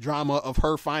deal with the drama of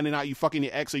her finding out you fucking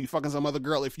your ex or you fucking some other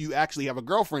girl if you actually have a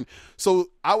girlfriend. So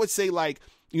I would say, like,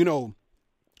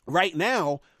 right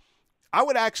now, I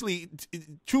would actually,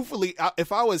 truthfully,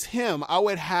 if I was him, I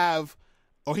would have,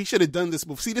 or he should have done this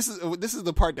before. See, this is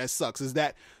the part that sucks, is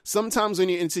that sometimes when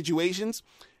you're in situations,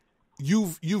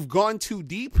 you've gone too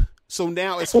deep. So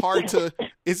now it's hard to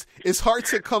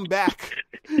come back.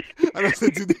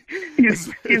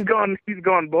 He's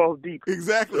gone balls deep.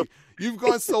 Exactly. You've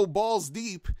gone so balls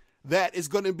deep that it's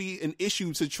going to be an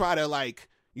issue to try to, like,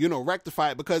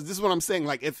 rectify it. Because this is what I'm saying.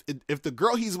 Like, if the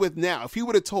girl he's with now, if he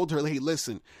would have told her, hey,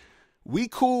 listen, we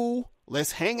cool,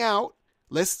 let's hang out,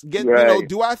 let's get,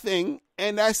 do our thing,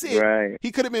 and that's it. Right.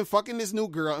 He could have been fucking this new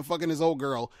girl and fucking his old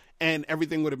girl, and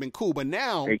everything would have been cool. But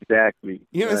now, exactly.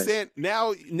 You know what I'm saying?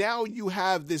 Now you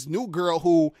have this new girl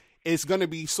who is going to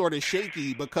be sort of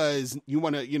shaky, because you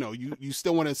want to, you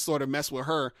still want to sort of mess with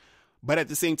her, but at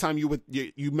the same time you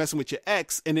messing with your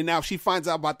ex, and then now if she finds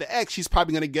out about the ex, she's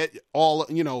probably going to get all,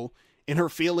 in her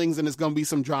feelings, and it's going to be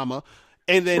some drama.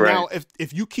 And then now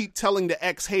if you keep telling the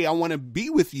ex, hey, I want to be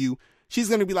with you, she's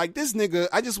going to be like, this nigga,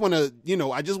 I just want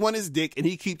his dick, and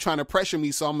he keep trying to pressure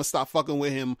me, so I'm going to stop fucking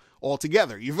with him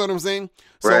altogether. You feel what I'm saying?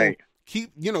 Right.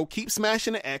 So keep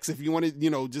smashing the X if you want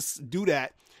to, just do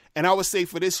that. And I would say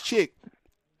for this chick,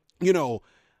 I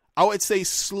would say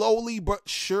slowly but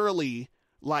surely,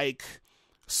 like,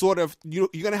 sort of, you're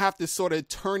going to have to sort of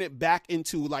turn it back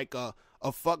into like a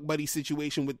fuck buddy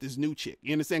situation with this new chick.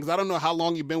 You understand? Because I don't know how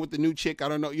long you've been with the new chick. I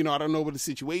don't know, I don't know what the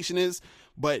situation is,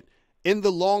 but in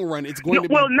the long run, it's going to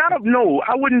be... Well,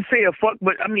 I wouldn't say a fuck,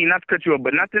 but I mean, not to cut you up,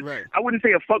 but not this. Right. I wouldn't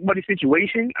say a fuck buddy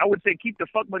situation. I would say keep the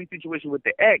fuck buddy situation with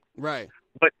the ex. Right.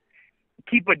 But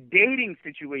keep a dating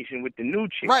situation with the new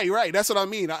chick. Right. That's what I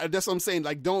mean. That's what I'm saying.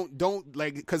 Like, don't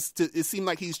like, because it seemed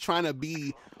like he's trying to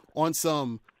be on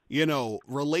some,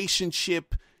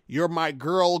 relationship, you're my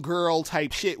girl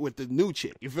type shit with the new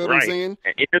chick. You feel what I'm saying?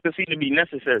 It doesn't seem to be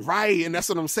necessary. Right, and that's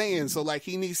what I'm saying. So, like,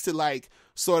 he needs to, like,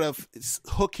 sort of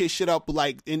hook his shit up,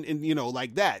 like, in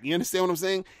like that. You understand what I'm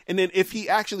saying? And then if he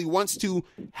actually wants to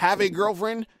have a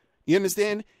girlfriend, you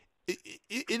understand?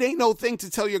 It ain't no thing to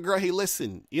tell your girl, hey,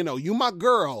 listen, you my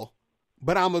girl,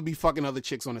 but I'm going to be fucking other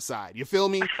chicks on the side. You feel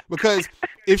me? Because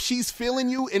if she's feeling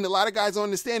you, and a lot of guys don't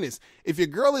understand this, if your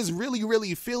girl is really,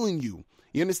 really feeling you,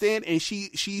 you understand? And she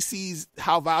sees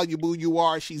how valuable you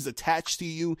are. She's attached to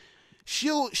you.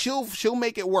 She'll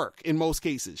make it work in most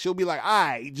cases. She'll be like, all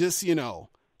right, just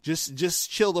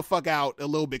chill the fuck out a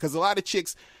little bit. Because a lot of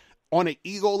chicks on an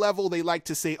ego level, they like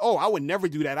to say, oh, I would never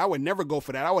do that. I would never go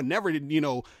for that. I would never,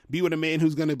 be with a man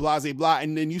who's going to blah, blah, blah.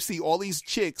 And then you see all these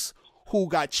chicks who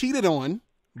got cheated on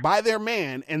by their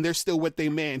man, and they're still with their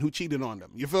man who cheated on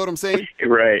them. You feel what I'm saying?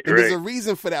 Right. And there's a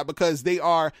reason for that, because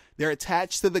they're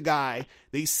attached to the guy.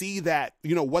 They see that,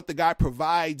 what the guy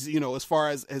provides, as far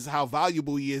as how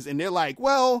valuable he is. And they're like,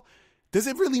 well, does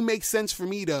it really make sense for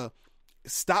me to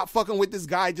stop fucking with this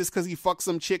guy just because he fucked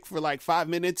some chick for like 5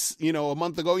 minutes, a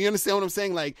month ago? You understand what I'm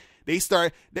saying? Like, it's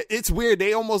weird.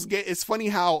 It's funny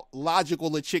how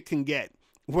logical a chick can get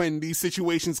when these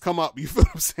situations come up. You feel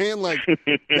what I'm saying? Like,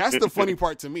 that's the funny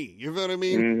part to me. You feel what I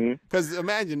mean? Because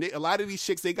imagine, a lot of these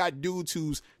chicks, they got dudes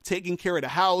who's taking care of the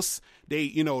house.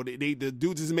 The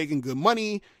dudes is making good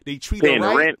money. They treat her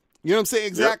right. Rent. You know what I'm saying?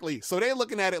 Exactly. Yep. So they're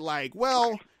looking at it like,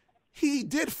 well, he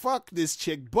did fuck this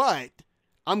chick, but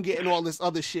I'm getting all this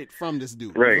other shit from this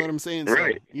dude. Right. You know what I'm saying?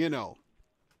 Right. So,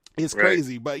 it's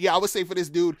crazy. But yeah, I would say for this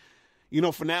dude,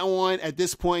 from now on, at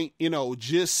this point,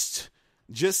 just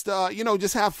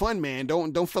have fun, man.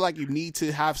 Don't feel like you need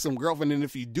to have some girlfriend. And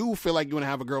if you do feel like you want to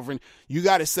have a girlfriend, you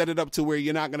got to set it up to where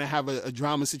you're not going to have a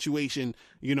drama situation,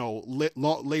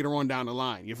 later on down the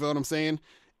line. You feel what I'm saying?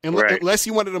 And unless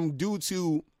you one of them dudes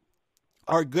who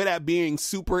are good at being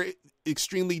super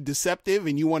extremely deceptive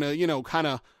and you want to, kind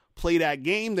of play that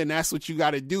game, then that's what you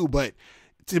got to do. But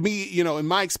to me, in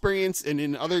my experience and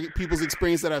in other people's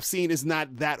experience that I've seen, it's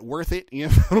not that worth it. You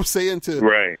know what I'm saying?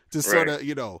 To sort of,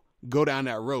 go down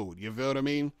that road. You feel what I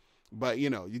mean? But you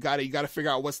gotta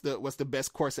figure out what's the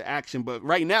best course of action. But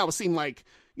right now it seems like,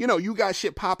 you got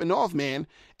shit popping off, man.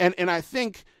 And I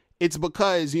think it's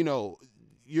because,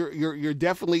 you're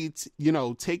definitely,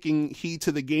 taking heed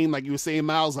to the game, like you were saying,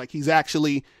 Miles, like he's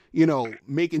actually,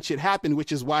 making shit happen,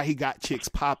 which is why he got chicks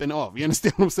popping off. You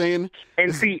understand what I'm saying?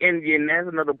 And see, and that's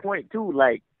another point too,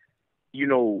 like,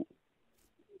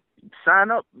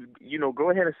 sign up, go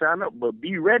ahead and sign up, but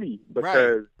be ready,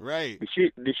 because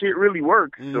the shit really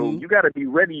works. So you got to be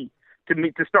ready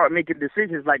to start making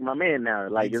decisions like my man now.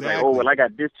 Like, It's like, oh, well, I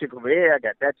got this chick over there, I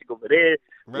got that chick over there.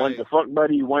 One's a fuck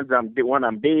buddy, one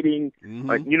I'm dating.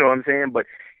 Like, you know what I'm saying? But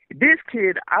this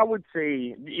kid, I would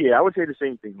say the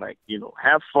same thing. Like,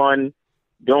 have fun.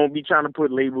 Don't be trying to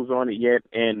put labels on it yet,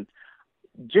 and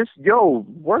just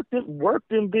work them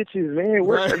bitches, man.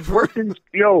 Work them,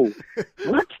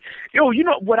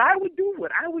 what I would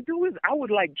do is I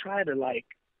would like try to like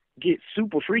get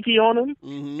super freaky on them,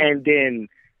 and then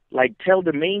like tell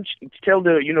the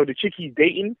chick he's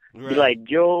dating, be like,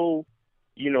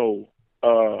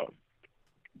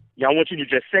 I want you to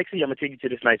dress sexy. I'm gonna take you to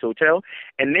this nice hotel,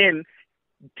 and then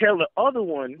tell the other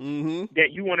one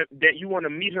that you want to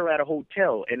meet her at a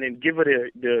hotel, and then give her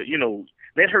the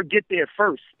let her get there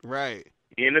first. Right.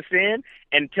 You understand?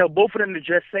 And tell both of them to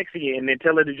dress sexy, and then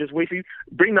tell her to just wait for you.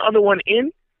 Bring the other one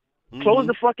in, close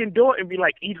the fucking door, and be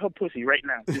like, eat her pussy right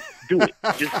now. Just do it.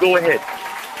 Just go ahead.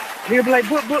 And they'll be like,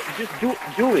 but just do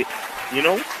it.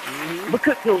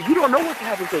 Because you don't know what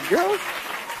happens to girls,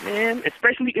 man.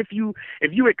 Especially if you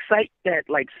excite that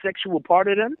like sexual part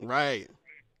of them. Right.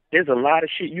 There's a lot of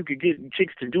shit you could get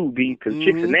chicks to do, because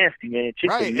chicks are nasty, man.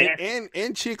 Chicks are nasty.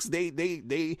 And chicks,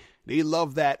 they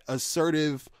love that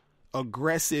assertive,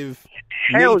 aggressive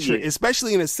Hell nature, yeah.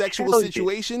 especially in a sexual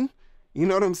situation. You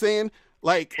know what I'm saying?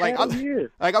 Like I've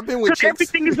been with chicks.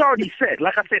 Everything is already set.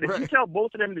 Like I said, if you tell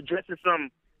both of them to dress in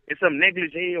some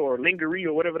negligee or lingerie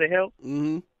or whatever the hell,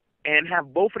 and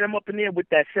have both of them up in there with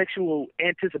that sexual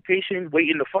anticipation,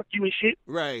 waiting to fuck you and shit,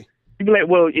 right? You be like,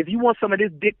 well, if you want some of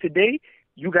this dick today,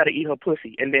 you got to eat her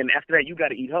pussy, and then after that, you got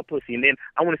to eat her pussy, and then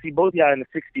I want to see both y'all in the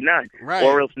 69, right?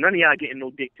 Or else none of y'all getting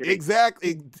no dick today.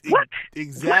 Exactly. What?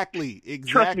 Exactly.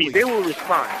 Trust me, they will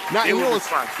respond. Now, you know, it's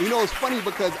funny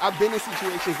because I've been in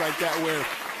situations like that where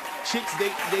chicks, they,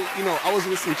 I was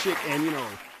with some chick, and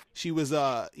she was,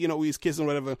 we was kissing or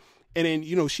whatever, and then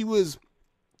she was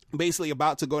basically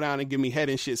about to go down and give me head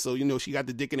and shit. So she got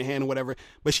the dick in her hand or whatever,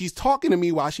 but she's talking to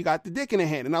me while she got the dick in her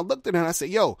hand, and I looked at her and I said,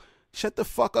 "Yo, shut the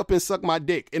fuck up and suck my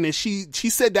dick." And then she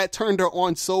said that turned her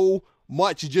on so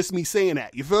much, just me saying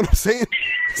that. You feel what I'm saying?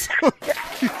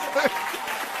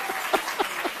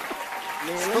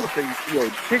 Man, let me tell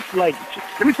you, chicks let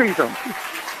me tell you something.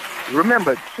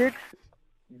 Remember, chicks,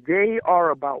 they are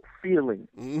about feeling.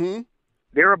 Mm-hmm.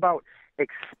 They're about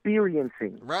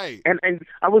experiencing. Right. And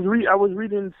I was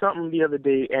reading something the other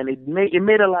day, and it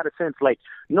made a lot of sense. Like,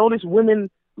 notice women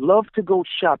love to go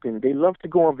shopping. They love to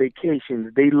go on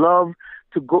vacations. They love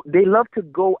to go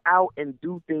out and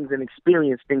do things and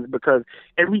experience things because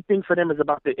everything for them is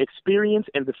about the experience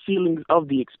and the feelings of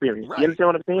the experience. Right. You understand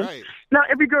what I'm saying? Right. Now,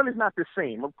 every girl is not the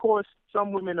same. Of course,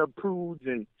 some women are prudes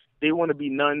and they want to be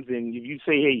nuns, and if you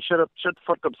say, "Hey, shut the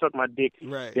fuck up, suck my dick,"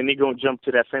 right, then they're going to jump to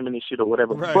that feminist shit or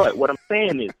whatever. Right. But what I'm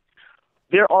saying is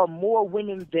there are more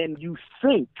women than you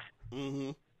think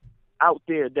out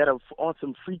there that are on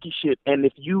some freaky shit, and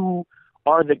if you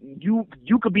are you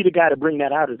could be the guy to bring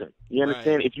that out of them. You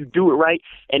understand? Right. If you do it right,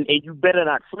 and you better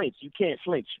not flinch. You can't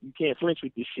flinch. You can't flinch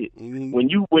with this shit. Mm-hmm. When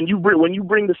you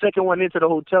bring the second one into the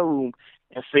hotel room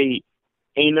and say,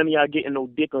 "Ain't none of y'all getting no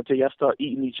dick until y'all start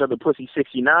eating each other pussy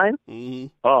 69." Mm-hmm.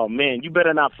 Oh man, you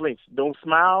better not flinch. Don't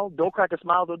smile. Don't crack a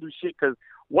smile. Don't do shit, because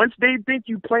once they think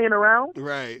you playing around,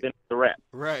 right, then it's a wrap.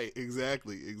 Right,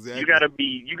 exactly. You gotta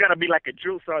be like a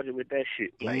drill sergeant with that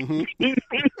shit. Like,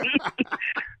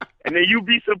 and then you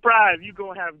be surprised you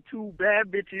gonna have two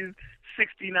bad bitches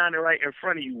 69 right in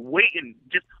front of you,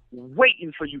 just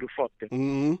waiting for you to fuck them.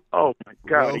 Mm-hmm. Oh my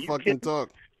god, real fucking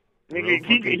talk. Nigga,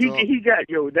 he got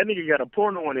that nigga got a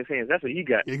porno on his hands. That's what he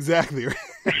got. Exactly.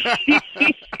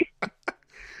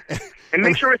 And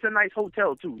make sure it's a nice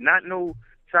hotel too, not no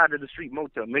side of the street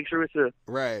motel. Make sure it's a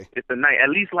night, at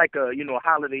least like a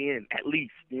Holiday Inn, at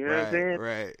least. You know what I'm saying?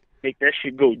 Right. Make that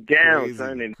shit go down, crazy,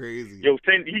 son. And crazy. Yo,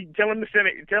 tell him to send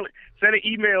an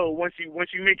email once you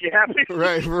make it happen.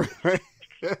 Right. Let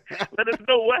us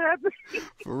know what happened.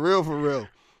 For real.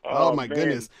 Oh my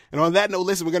goodness. And on that note,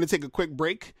 listen, we're gonna take a quick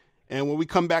break. And when we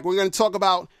come back, we're going to talk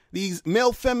about these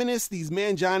male feminists, these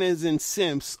manginas and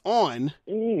simps on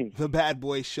the Bad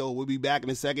Boy Show. We'll be back in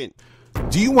a second.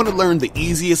 Do you want to learn the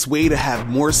easiest way to have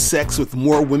more sex with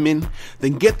more women?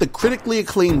 Then get the critically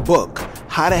acclaimed book,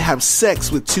 How to Have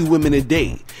Sex with 2 Women a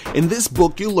Day. In this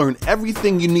book, you'll learn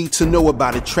everything you need to know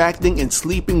about attracting and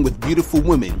sleeping with beautiful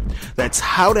women. That's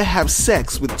How to Have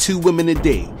Sex with 2 Women a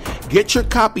Day. Get your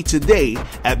copy today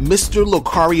at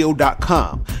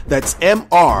MrLocario.com. That's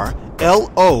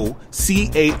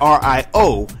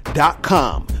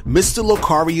MrLocario.com.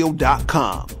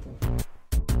 MrLocario.com.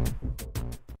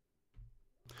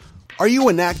 Are you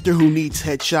an actor who needs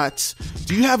headshots?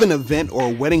 Do you have an event or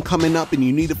a wedding coming up and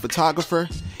you need a photographer?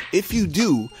 If you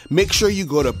do, make sure you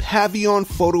go to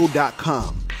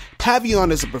PavionPhoto.com.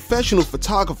 Pavion is a professional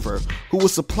photographer who will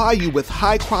supply you with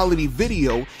high-quality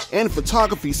video and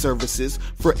photography services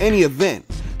for any event.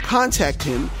 Contact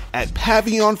him at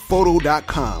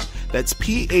PavionPhoto.com. That's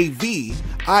PAVION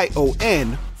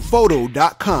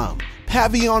Photo.com.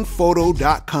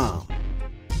 PavionPhoto.com.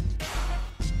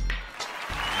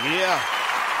 Yeah.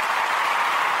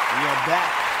 We are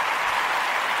back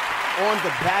on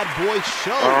the Bad Boy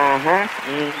Show.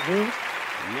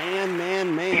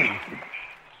 Man.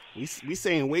 We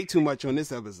saying way too much on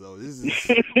this episode. This is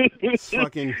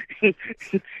fucking.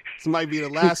 This might be the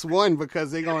last one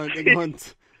because they're going.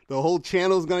 The whole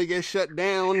channel's gonna get shut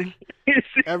down.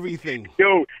 Everything.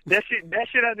 Yo, that shit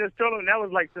I just told him, that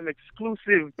was like some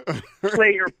exclusive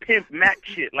player pimp Mac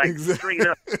shit. Like straight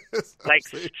up. Like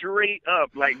straight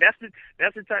up. Like that's the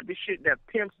type of shit that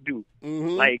pimps do.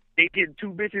 Mm-hmm. Like they get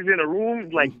 2 bitches in a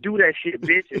room, like do that shit,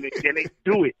 bitch, and then they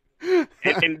do it.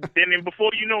 And then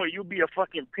before you know it, you'll be a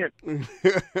fucking pimp.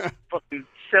 Fucking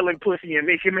selling pussy and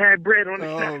making mad bread on the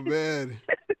side. Oh man.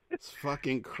 It's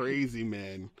fucking crazy,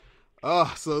 man.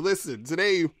 So listen,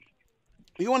 today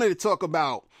we wanted to talk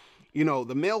about,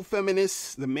 the male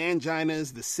feminists, the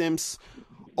manginas, the simps,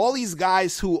 all these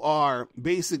guys who are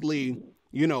basically,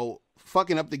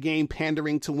 fucking up the game,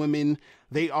 pandering to women.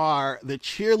 They are the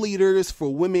cheerleaders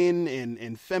for women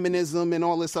and feminism and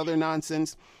all this other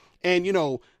nonsense. And, you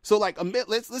know, so like,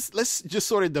 let's just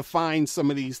sort of define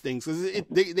some of these things, because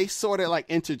they sort of like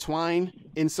intertwine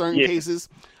in certain cases.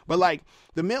 But like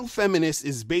the male feminist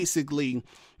is basically,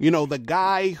 you know, the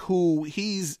guy who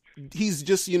he's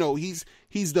just, you know, he's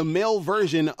the male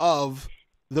version of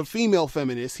the female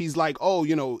feminist. He's like, oh,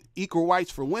 you know, equal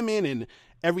rights for women and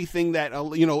everything that,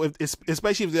 you know,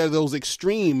 especially if they're those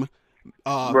extreme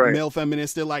male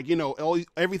feminists, they're like, you know,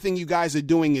 everything you guys are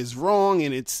doing is wrong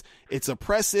and it's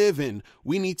oppressive and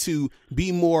we need to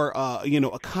be more, you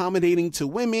know, accommodating to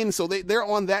women. So they're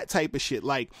on that type of shit.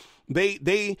 Like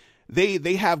they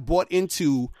have bought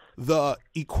into the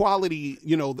equality,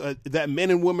 you know, that men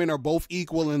and women are both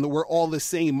equal and we're all the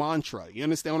same mantra. You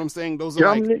understand what I'm saying? Those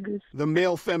are like the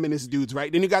male feminist dudes,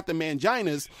 right? Then you got the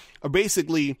manginas, are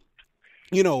basically,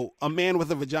 you know, a man with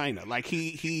a vagina. Like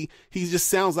he just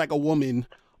sounds like a woman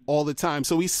all the time.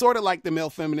 So he's sort of like the male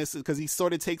feminist because he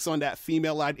sort of takes on that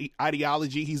female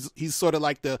ideology. He's sort of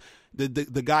like the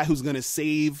guy who's going to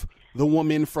save the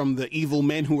woman from the evil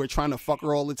men who are trying to fuck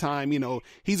her all the time. You know,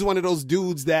 he's one of those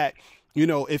dudes that, you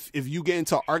know, if you get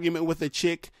into an argument with a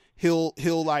chick, he'll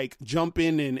like jump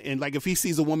in and like if he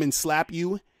sees a woman slap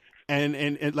you and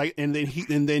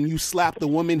then you slap the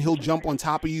woman, he'll jump on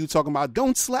top of you talking about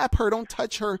don't slap her, don't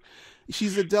touch her,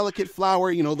 she's a delicate flower,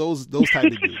 you know, those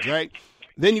type of dudes, right?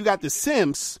 Then you got the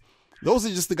simps. Those are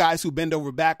just the guys who bend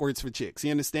over backwards for chicks.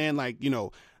 You understand? Like, you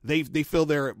know, they feel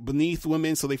they're beneath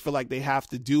women, so they feel like they have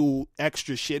to do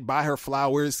extra shit, buy her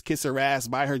flowers, kiss her ass,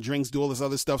 buy her drinks, do all this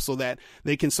other stuff so that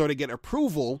they can sort of get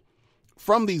approval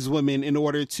from these women in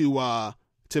order to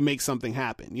make something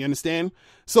happen. You understand?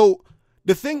 So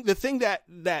the thing that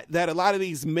a lot of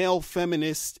these male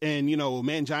feminists and, you know,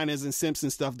 manginas and simps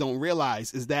and stuff don't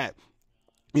realize is that,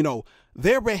 you know,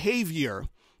 their behavior,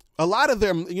 a lot of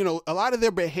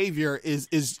their behavior is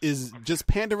just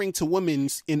pandering to women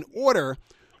in order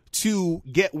to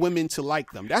get women to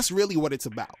like them. That's really what it's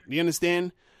about. You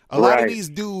understand? A lot of these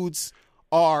dudes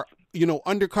are, you know,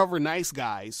 undercover nice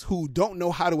guys who don't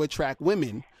know how to attract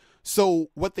women. So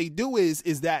what they do is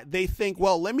that they think,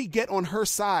 well, let me get on her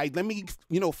side. Let me,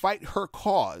 you know, fight her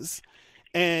cause.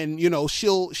 And, you know,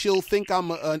 she'll think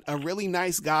I'm a really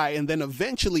nice guy. And then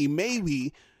eventually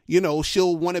maybe, you know,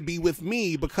 she'll want to be with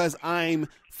me because I'm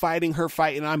fighting her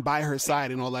fight and I'm by her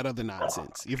side and all that other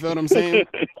nonsense. You feel what I'm saying?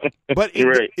 But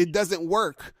it doesn't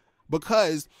work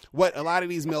because what a lot of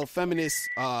these male feminists,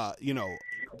 you know,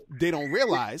 they don't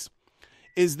realize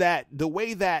is that the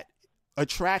way that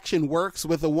attraction works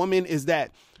with a woman is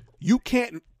that you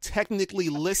can't technically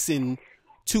listen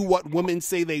to what women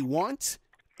say they want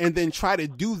and then try to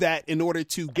do that in order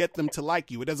to get them to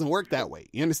like you. It doesn't work that way.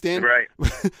 You understand? Right.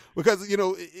 Because, you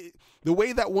know, the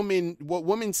way that what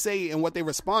women say and what they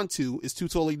respond to is two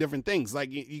totally different things.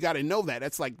 Like, you got to know that.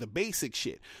 That's like the basic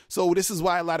shit. So this is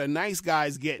why a lot of nice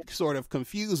guys get sort of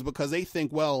confused because they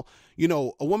think, well, you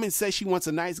know, a woman says she wants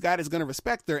a nice guy that's going to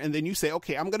respect her. And then you say,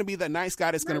 okay, I'm going to be that nice guy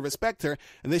that's going to respect her.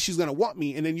 And then she's going to want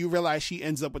me. And then you realize she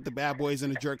ends up with the bad boys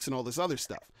and the jerks and all this other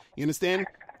stuff. You understand?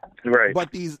 Right.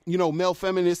 But these, you know, male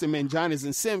feminists and manginas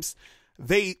and simps,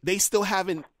 they still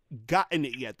haven't gotten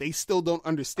it yet. They still don't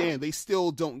understand. They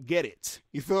still don't get it.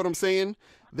 You feel what I'm saying?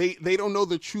 They don't know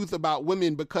the truth about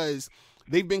women because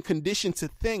they've been conditioned to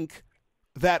think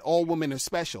that all women are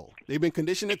special. They've been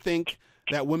conditioned to think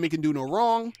that women can do no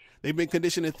wrong. They've been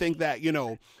conditioned to think that, you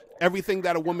know, everything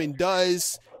that a woman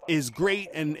does is great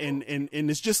and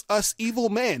it's just us evil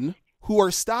men who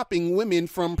are stopping women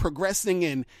from progressing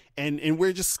and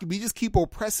we just keep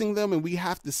oppressing them and we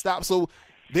have to stop. So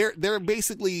they're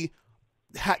basically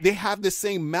they have the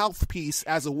same mouthpiece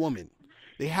as a woman.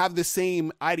 They have the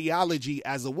same ideology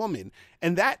as a woman,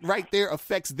 and that right there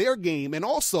affects their game. And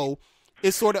also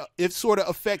it sort of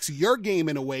affects your game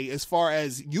in a way as far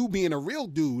as you being a real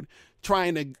dude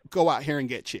trying to go out here and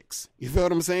get chicks. You feel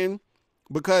what I'm saying?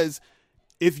 Because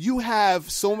if you have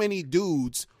so many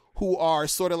dudes who are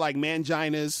sort of like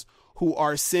manginas, who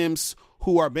are simps,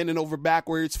 who are bending over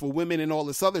backwards for women and all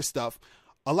this other stuff,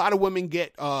 a lot of women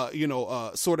get,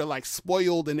 sort of like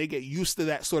spoiled and they get used to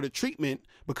that sort of treatment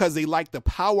because they like the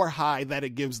power high that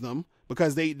it gives them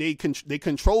because they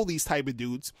control these type of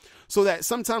dudes, so that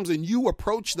sometimes when you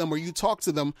approach them or you talk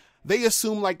to them, they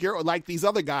assume like you're like these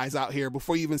other guys out here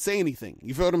before you even say anything.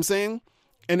 You feel what I'm saying?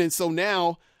 And then so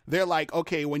now they're like,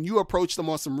 okay, when you approach them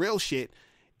on some real shit,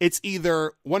 it's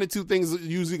either one of two things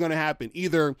usually going to happen.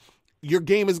 Either your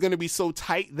game is going to be so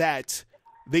tight that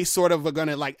they sort of are going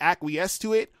to like acquiesce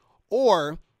to it,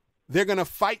 or they're going to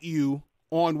fight you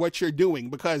on what you're doing,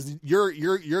 because you're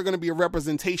going to be a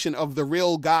representation of the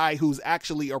real guy who's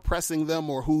actually oppressing them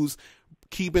or who's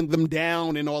keeping them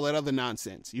down and all that other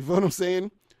nonsense. You feel what I'm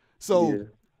saying? So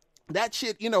that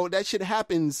shit, that shit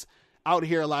happens out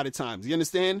here a lot of times. You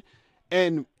understand?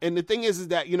 And the thing is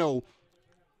that,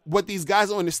 what these guys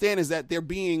don't understand is that they're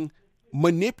being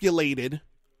manipulated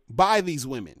by these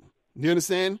women. You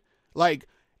understand? Like,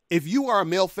 if you are a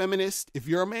male feminist, if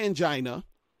you're a mangina,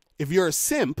 if you're a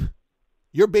simp,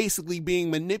 you're basically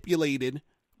being manipulated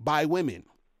by women.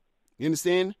 You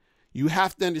understand? You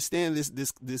have to understand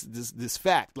this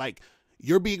fact. Like,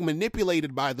 you're being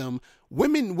manipulated by them.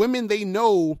 Women, they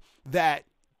know that,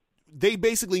 they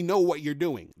basically know what you're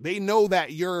doing. They know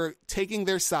that you're taking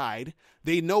their side.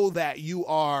 They know that you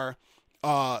are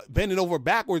bending over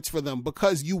backwards for them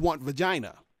because you want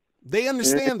vagina. They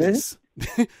understand this.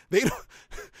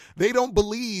 They don't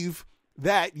believe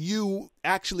that you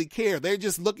actually care. They're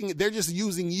just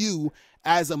using you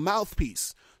as a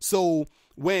mouthpiece. So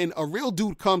when a real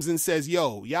dude comes and says,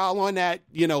 yo, y'all on that,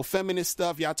 feminist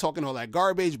stuff, y'all talking all that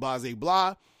garbage, blah, blah,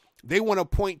 blah, they want to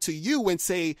point to you and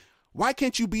say, why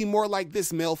can't you be more like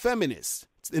this male feminist?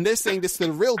 And they're saying this to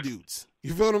the real dudes.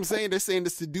 You feel what I'm saying? They're saying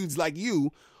this to dudes like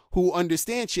you who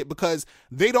understand shit, because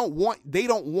they don't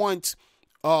want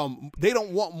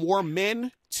more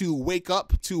men to wake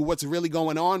up to what's really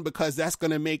going on, because that's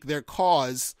going to make their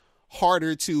cause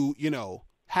harder to,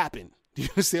 happen. Do you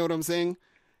understand what I'm saying?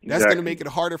 That's going to make it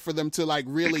harder for them to like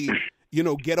really,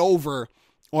 get over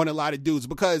on a lot of dudes,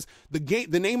 because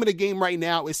the name of the game right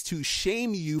now is to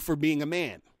shame you for being a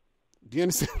man. Do you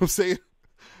understand what I'm saying?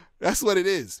 That's what it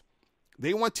is.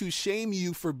 They want to shame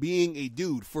you for being a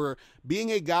dude, for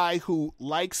being a guy who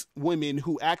likes women,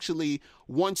 who actually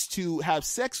wants to have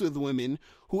sex with women,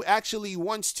 who actually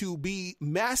wants to be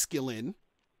masculine.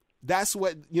 That's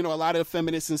what, a lot of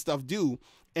feminists and stuff do.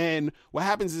 And what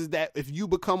happens is that if you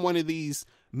become one of these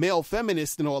male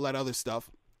feminists and all that other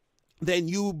stuff, then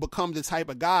you become the type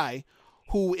of guy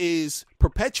who is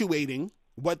perpetuating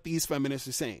what these feminists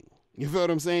are saying. You feel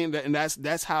what I'm saying? And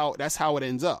that's how it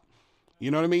ends up. You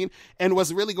know what I mean? And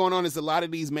what's really going on is a lot of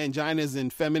these manginas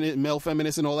and male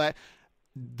feminists and all that,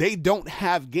 they don't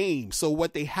have game. So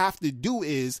what they have to do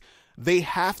is they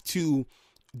have to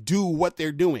do what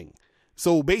they're doing.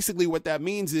 So basically what that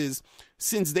means is,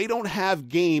 since they don't have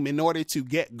game in order to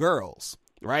get girls,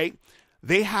 right?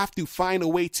 They have to find a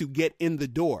way to get in the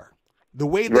door. The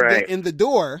way to get in the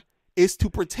door is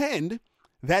to pretend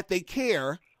that they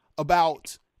care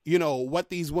about, what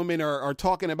these women are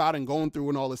talking about and going through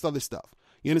and all this other stuff.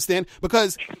 You understand?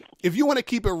 Because if you want to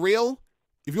keep it real,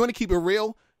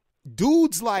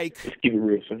 dudes like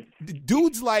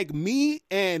me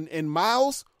and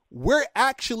Miles, we're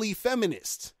actually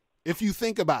feminists. If you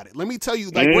think about it, let me tell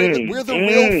you, like, we're the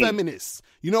real feminists.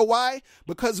 You know why?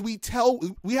 Because we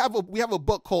have a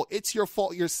book called "It's Your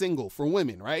Fault You're Single" for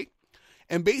women, right?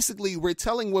 And basically we're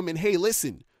telling women, hey,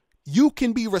 listen, you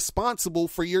can be responsible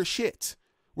for your shit.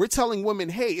 We're telling women,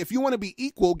 hey, if you want to be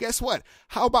equal, guess what?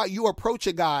 How about you approach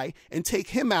a guy and take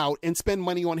him out and spend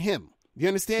money on him? You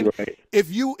understand? Right. If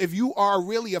you are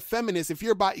really a feminist, if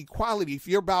you're about equality, if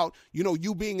you're about,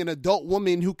 you being an adult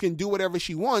woman who can do whatever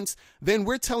she wants, then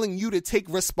we're telling you to take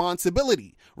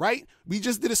responsibility, right? We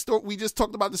just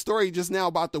talked about the story just now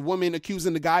about the woman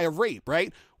accusing the guy of rape,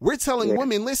 right? We're telling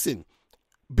women, listen,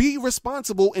 be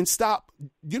responsible and stop,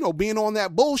 being on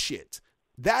that bullshit.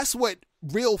 That's what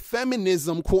real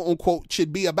feminism, quote unquote,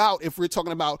 should be about, if we're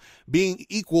talking about being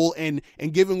equal and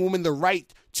giving women the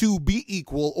right to be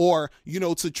equal, or,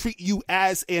 to treat you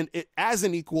as an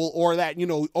equal, or that,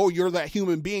 you're that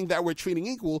human being that we're treating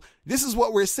equal. This is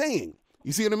what we're saying.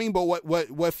 You see what I mean? But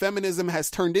what feminism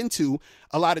has turned into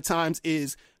a lot of times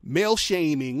is male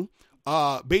shaming,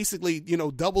 basically,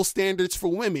 double standards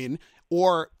for women,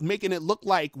 or making it look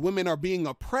like women are being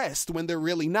oppressed when they're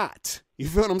really not. You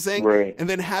feel what I'm saying? Right. And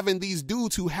then having these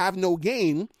dudes who have no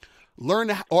game learn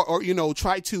or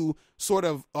try to sort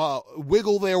of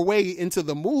wiggle their way into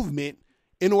the movement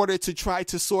in order to try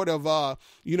to sort of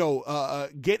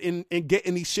get in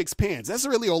these chicks' pants. That's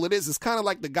really all it is. It's kind of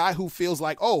like the guy who feels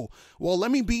like, oh, well,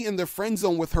 let me be in the friend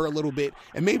zone with her a little bit,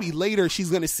 and maybe later she's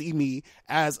going to see me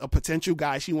as a potential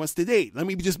guy she wants to date. Let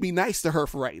me just be nice to her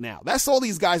for right now. That's all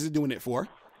these guys are doing it for.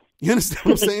 You understand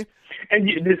what I'm saying? And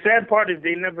the sad part is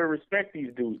they never respect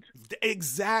these dudes.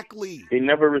 Exactly. They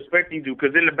never respect these dudes,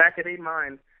 because in the back of their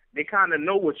mind, they kind of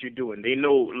know what you're doing. They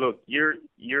know, look, you're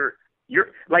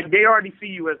like, they already see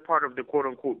you as part of the quote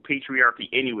unquote patriarchy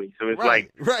anyway. So it's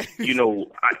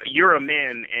you're a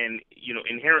man, and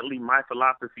inherently my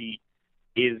philosophy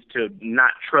is to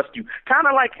not trust you. Kind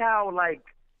of like how, like,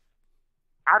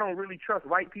 I don't really trust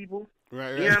white people.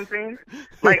 Right. You know what I'm saying?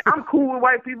 Like, I'm cool with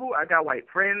white people. I got white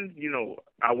friends. You know,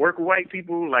 I work with white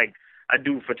people. Like, I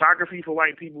do photography for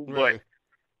white people. Right.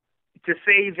 But to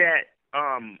say that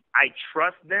I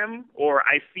trust them or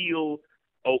I feel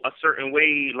a certain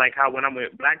way, like how when I'm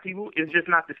with black people, is just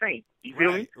not the same. You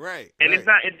feel me? Right. And it's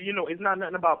not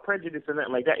nothing about prejudice or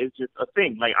nothing like that. It's just a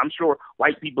thing. Like, I'm sure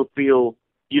white people feel,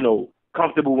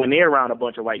 comfortable when they're around a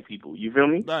bunch of white people. You feel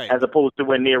me? Right. As opposed to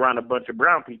when they're around a bunch of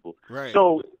brown people. Right.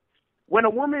 So when a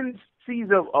woman sees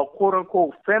a quote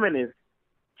unquote feminist,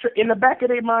 in the back of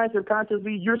their minds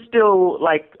subconsciously, you're still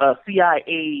like a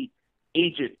CIA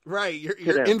agent. Right.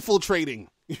 You're infiltrating.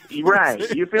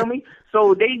 Right. You feel me?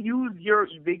 So they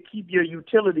keep your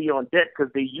utility on deck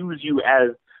because they use you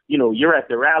as, you're at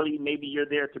the rally. Maybe you're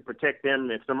there to protect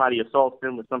them if somebody assaults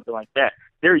them or something like that.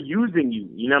 They're using you,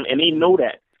 and they know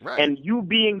that. Right. And you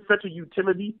being such a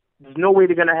utility, there's no way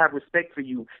they're going to have respect for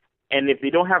you. And if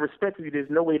they don't have respect for you, there's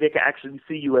no way they can actually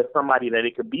see you as somebody that they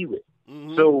could be with.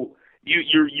 Mm-hmm. So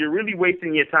you're really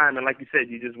wasting your time. And like you said,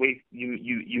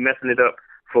 you messing it up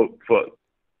for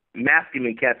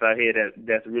masculine cats out here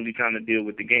that's really trying to deal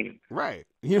with the game. Right.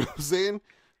 You know what I'm saying?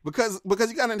 Because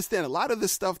you got to understand a lot of the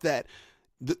stuff that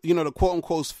the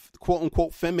quote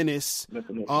unquote feminists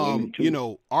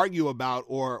argue about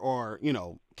or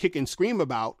kick and scream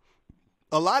about,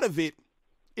 a lot of it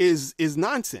is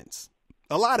nonsense.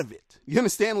 A lot of it. You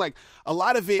understand? Like a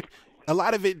lot of it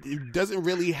doesn't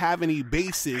really have any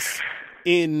basis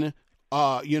in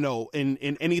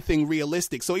in anything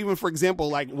realistic. So even, for example,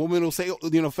 like women will say,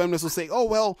 feminists will say, oh,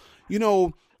 well,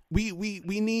 we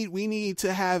need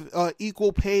to have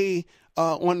equal pay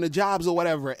on the jobs or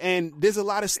whatever. And there's a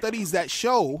lot of studies that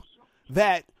show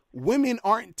that women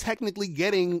aren't technically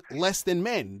getting less than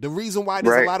men. The reason why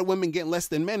there's a lot of women getting less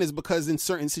than men is because in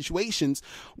certain situations,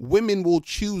 women will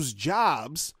choose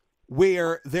jobs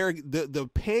where the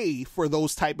pay for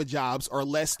those type of jobs are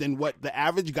less than what the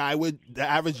average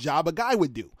job a guy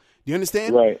would do. Do you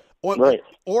understand? Right.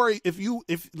 Or if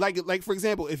for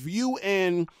example, if you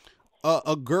and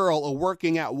a girl are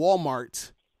working at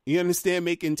Walmart, you understand,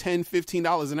 making $10,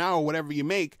 $15 an hour, whatever you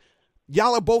make,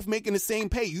 y'all are both making the same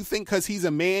pay. You think because he's a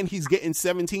man, he's getting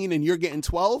 $17 and you're getting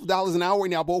 $12 an hour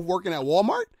and y'all both working at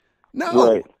Walmart?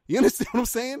 No. Right. You understand what I'm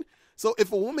saying? So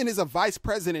if a woman is a vice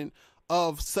president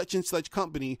of such and such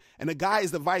company and a guy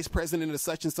is the vice president of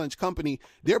such and such company,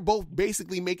 they're both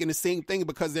basically making the same thing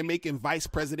because they're making vice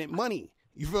president money.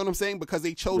 You feel what I'm saying? Because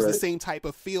they chose the same type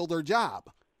of field or job.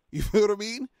 You feel what I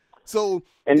mean? So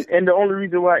and the only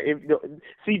reason why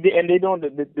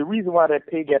the reason why that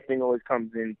pay gap thing always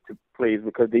comes into play is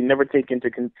because they never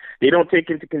don't take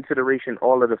into consideration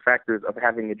all of the factors of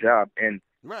having a job and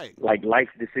like life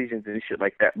decisions and shit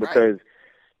like that. Because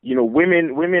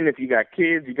women, if you got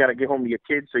kids, you got to get home to your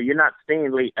kids, so you're not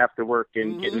staying late after work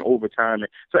and getting overtime.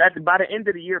 So by the end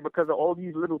of the year, because of all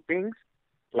these little things,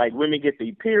 like women get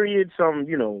their period, some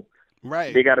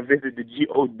they got to visit the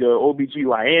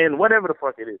OBGYN, whatever the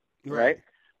fuck it is, right?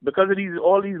 Because of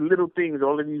all these little things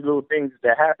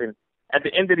that happen, at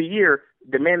the end of the year,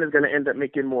 the man is going to end up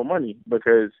making more money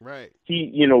because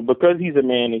because he's a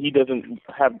man and he doesn't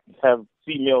have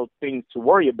female things to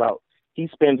worry about. He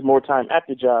spends more time at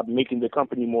the job making the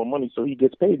company more money, so he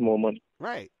gets paid more money.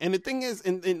 Right. And the thing is,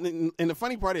 and the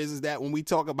funny part is that when we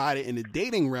talk about it in the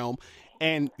dating realm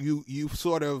and you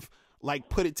sort of like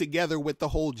put it together with the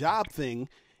whole job thing,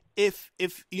 if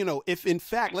in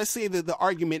fact, let's say that the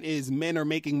argument is men are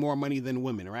making more money than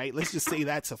women, right? Let's just say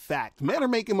that's a fact. Men are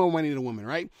making more money than women,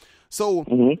 right? So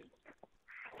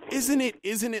isn't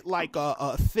it like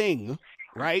a thing,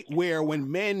 right? Where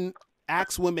when men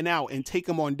ask women out and take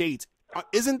them on dates,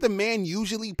 isn't the man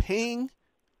usually paying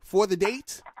for the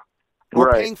date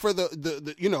or paying for the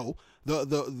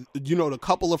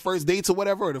couple of first dates or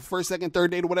whatever, or the first, second,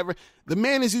 third date or whatever? The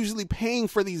man is usually paying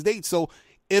for these dates. So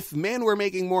if men were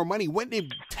making more money, wouldn't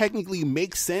it technically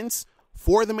make sense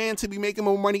for the man to be making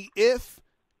more money if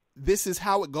this is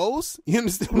how it goes? You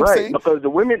understand what I'm saying? Because the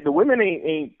women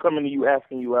ain't coming to you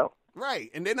asking you out. Right.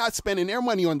 And they're not spending their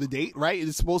money on the date, right?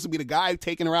 It's supposed to be the guy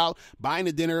taking her out, buying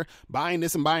the dinner, buying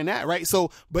this and buying that, right?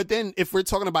 So, but then if we're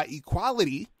talking about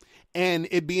equality and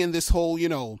it being this whole,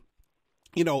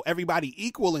 everybody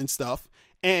equal and stuff,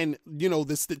 and,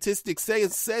 the statistics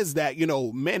says that,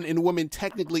 men and women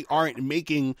technically aren't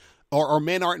making or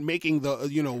men aren't making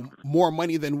the, more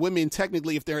money than women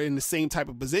technically if they're in the same type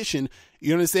of position.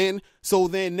 You understand? So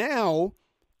then now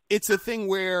it's a thing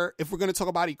where if we're going to talk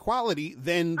about equality,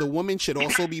 then the woman should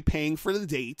also be paying for the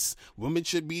dates. Women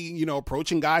should be,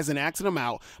 approaching guys and asking them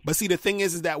out. But see, the thing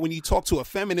is that when you talk to a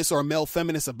feminist or a male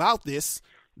feminist about this,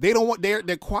 They don't want, they're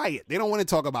quiet. They don't want to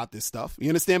talk about this stuff. You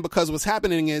understand? Because what's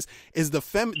happening is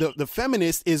the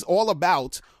feminist is all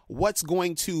about what's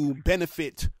going to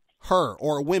benefit her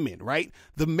or women, right?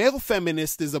 The male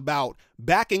feminist is about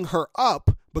backing her up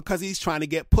because he's trying to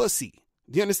get pussy.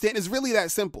 Do you understand? It's really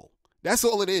that simple. That's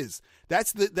all it is.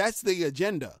 That's the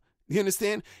agenda. You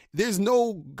understand? There's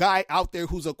no guy out there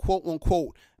who's a quote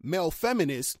unquote male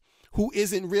feminist who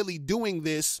isn't really doing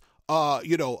this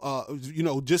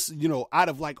just out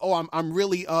of like, oh, I'm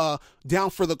really down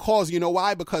for the cause. You know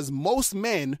why? Because most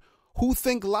men who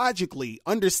think logically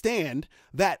understand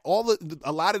that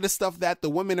a lot of the stuff that the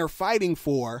women are fighting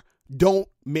for don't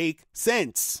make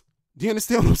sense. Do you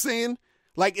understand what I'm saying?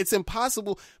 Like, it's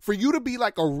impossible for you to be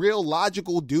like a real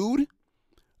logical dude.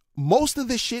 Most of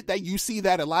the shit that you see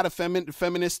that a lot of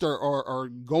feminists are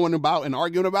going about and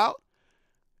arguing about,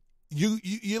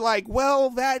 you're like,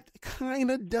 well, that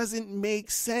kind of doesn't make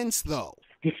sense though.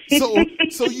 So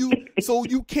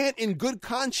you can't in good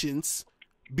conscience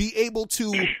be able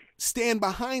to stand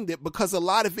behind it because a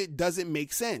lot of it doesn't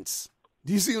make sense.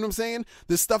 Do you see what I'm saying?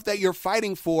 The stuff that you're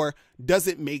fighting for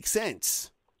doesn't make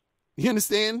sense. You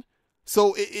understand?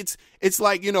 So it's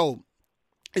like,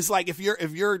 it's like if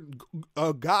you're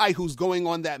a guy who's going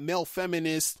on that male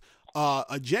feminist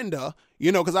agenda,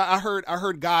 because I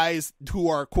heard guys who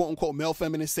are quote unquote male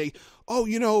feminists say, oh,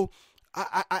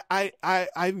 I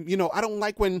don't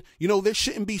like when, there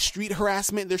shouldn't be street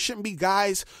harassment. There shouldn't be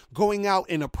guys going out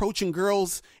and approaching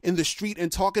girls in the street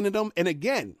and talking to them. And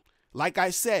again, like I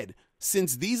said,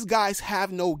 since these guys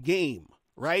have no game,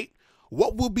 right?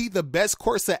 What will be the best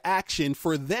course of action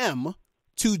for them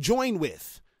to join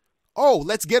with? Oh,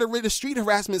 let's get rid of street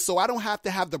harassment so I don't have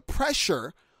to have the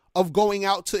pressure of going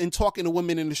out and talking to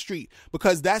women in the street,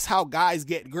 because that's how guys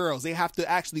get girls. They have to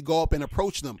actually go up and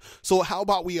approach them. So how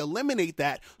about we eliminate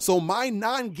that so my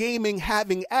non-gaming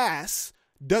having ass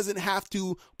doesn't have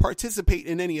to participate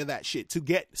in any of that shit to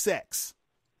get sex?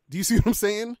 Do you see what I'm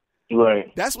saying?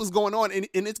 Right. That's what's going on. And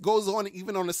it goes on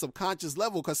even on a subconscious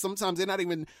level, because sometimes they're not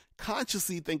even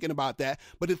consciously thinking about that.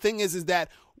 But the thing is that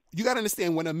you got to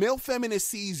understand, when a male feminist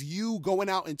sees you going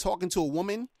out and talking to a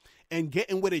woman and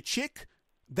getting with a chick,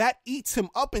 that eats him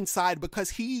up inside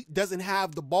because he doesn't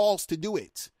have the balls to do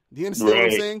it. Do you understand what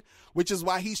I'm saying? Which is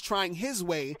why he's trying his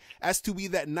way as to be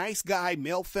that nice guy,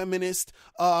 male feminist,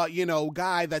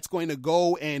 guy that's going to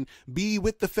go and be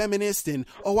with the feminist and,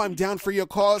 oh, I'm down for your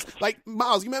cause. Like,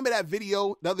 Miles, you remember that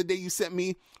video the other day you sent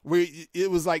me where it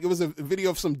was a video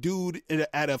of some dude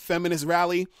at a feminist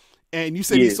rally, and you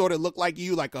said he sort of looked like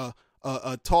you, like a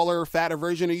taller, fatter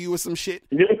version of you or some shit.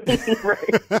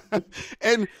 Right.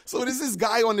 And so there's this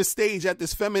guy on the stage at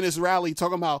this feminist rally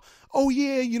talking about, oh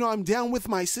yeah, I'm down with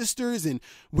my sisters and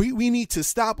we need to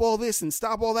stop all this and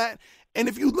stop all that. And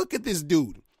if you look at this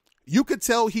dude, you could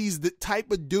tell he's the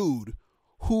type of dude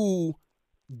who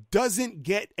doesn't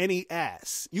get any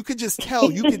ass. You could just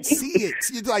tell, you could see it.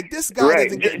 You're like, this guy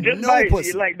doesn't get no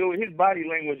pussy. Like, his body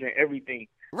language and everything.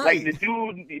 Right. Like, the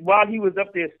dude, while he was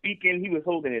up there speaking, he was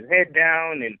holding his head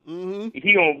down, and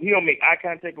he don't make eye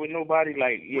contact with nobody.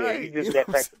 Like, right. He's just that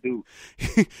type of dude.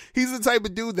 He's the type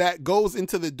of dude that goes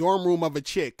into the dorm room of a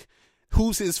chick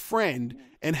who's his friend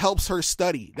and helps her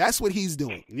study. That's what he's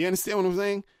doing. You understand what I'm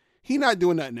saying? He's not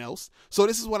doing nothing else. So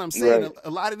this is what I'm saying. Right. A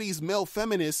lot of these male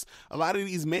feminists, a lot of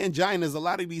these manginas, a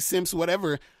lot of these simps,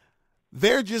 whatever,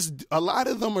 a lot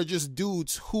of them are just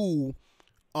dudes who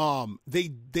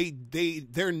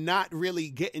they're not really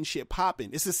getting shit popping.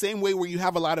 It's the same way where you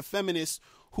have a lot of feminists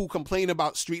who complain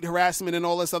about street harassment and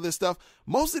all this other stuff.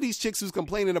 Most of these chicks who's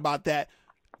complaining about that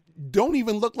don't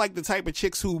even look like the type of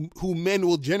chicks who men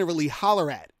will generally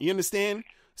holler at. You understand?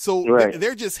 So right.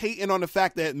 They're just hating on the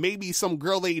fact that maybe some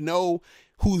girl they know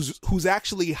who's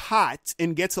actually hot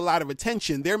and gets a lot of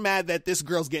attention, they're mad that this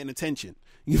girl's getting attention.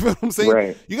 You know what I'm saying?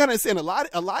 Right. You gotta understand a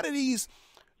lot of these.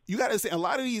 You got to say a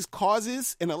lot of these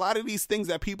causes and a lot of these things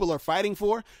that people are fighting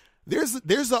for,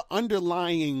 there's an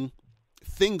underlying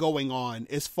thing going on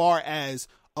as far as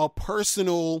a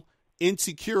personal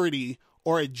insecurity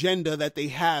or agenda that they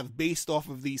have based off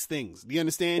of these things. Do you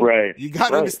understand? Right. You got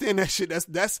to understand that shit.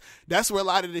 That's where a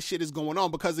lot of this shit is going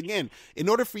on, because again, in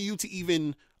order for you to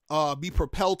even be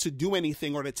propelled to do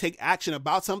anything or to take action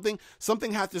about something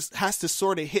has to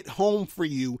sort of hit home for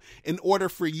you in order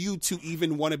for you to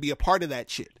even want to be a part of that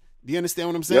shit. Do you understand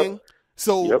what I'm saying? Yep.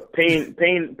 So pain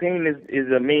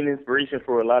is a main inspiration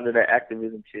for a lot of that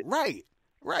activism shit. Right.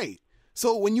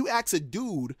 So when you ask a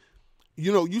dude,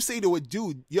 you say to a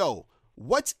dude, yo,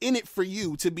 what's in it for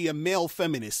you to be a male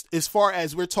feminist? As far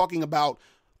as we're talking about,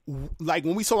 like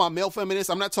when we talk about male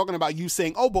feminists, I'm not talking about you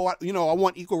saying, oh, but I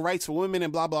want equal rights for women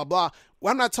and blah, blah, blah.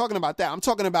 Well, I'm not talking about that. I'm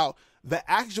talking about the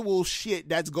actual shit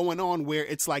that's going on where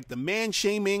it's like the man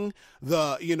shaming,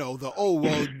 oh,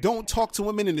 well, don't talk to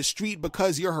women in the street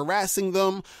because you're harassing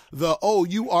them. Oh,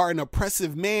 you are an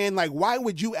oppressive man. Like, why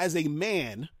would you as a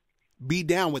man be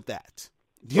down with that?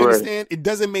 Do you understand? It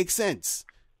doesn't make sense.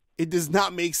 It does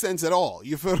not make sense at all.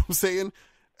 You feel what I'm saying?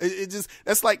 It just,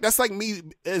 that's like me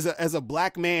as a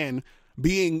black man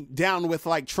being down with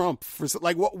like Trump for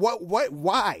like,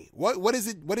 why? What is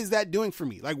it? What is that doing for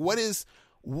me? Like,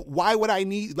 why would I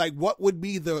need, like, what would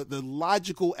be the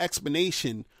logical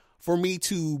explanation for me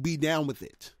to be down with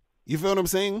it? You feel what I'm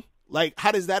saying? Like,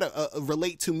 how does that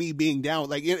relate to me being down?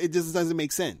 Like, it just doesn't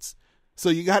make sense. So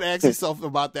you got to ask yourself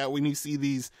about that when you see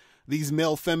these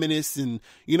male feminists and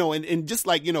just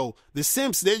like, the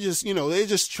simps, they're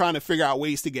just trying to figure out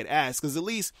ways to get ass. Cause at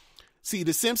least, see,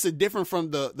 the simps are different from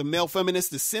the male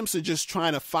feminists. The simps are just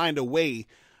trying to find a way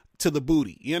to the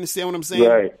booty. You understand what I'm saying?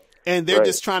 Right. And they're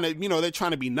just trying to, they're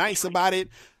trying to be nice about it.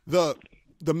 The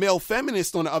male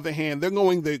feminists, on the other hand, they're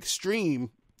going the extreme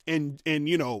and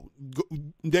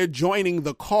they're joining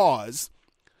the cause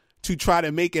to try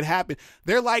to make it happen.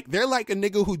 They're like a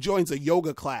nigga who joins a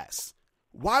yoga class.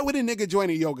 Why would a nigga join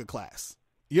a yoga class?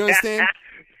 You understand?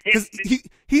 Because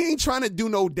he ain't trying to do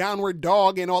no downward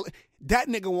dog and all. That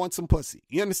nigga wants some pussy.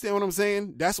 You understand what I'm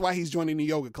saying? That's why he's joining the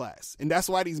yoga class. And that's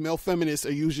why these male feminists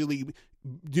are usually,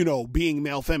 being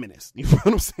male feminists. You feel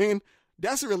what I'm saying?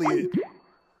 That's really it.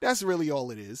 That's really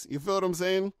all it is. You feel what I'm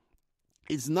saying?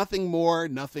 It's nothing more,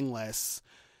 nothing less.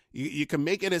 You can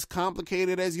make it as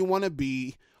complicated as you want to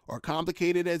be or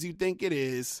complicated as you think it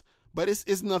is, but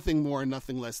it's nothing more,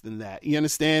 nothing less than that. You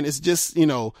understand? It's just,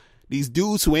 these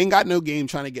dudes who ain't got no game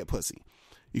trying to get pussy.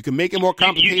 You can make it more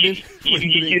complicated.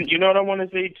 You know what I want to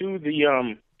say too?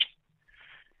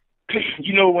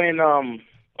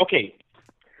 Okay.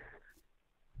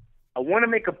 I want to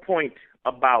make a point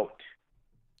about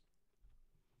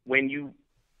when you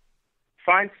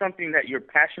find something that you're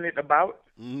passionate about,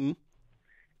 mm-hmm.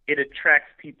 it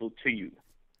attracts people to you.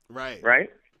 Right. Right?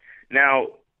 Now,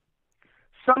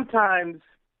 sometimes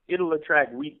it'll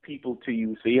attract weak people to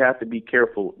you, so you have to be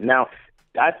careful. Now,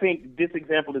 I think this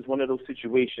example is one of those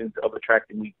situations of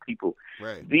attracting weak people.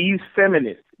 Right. These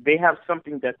feminists, they have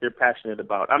something that they're passionate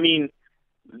about. I mean,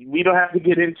 we don't have to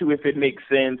get into if it makes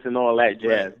sense and all that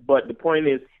jazz, right. But the point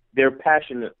is they're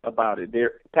passionate about it.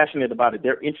 They're passionate about it.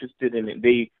 They're interested in it.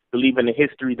 They believe in the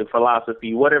history, the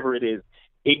philosophy, whatever it is.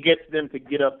 It gets them to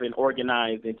get up and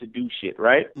organize and to do shit,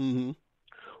 right? Mm-hmm.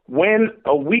 When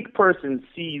a weak person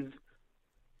sees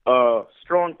a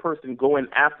strong person going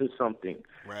after something,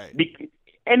 right?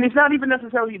 And it's not even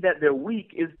necessarily that they're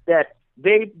weak, is that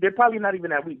they're probably not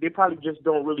even that weak. They probably just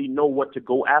don't really know what to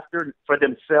go after for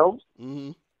themselves.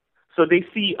 Mm-hmm. So they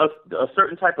see a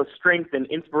certain type of strength and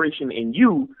inspiration in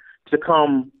you to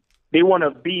come. They want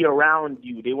to be around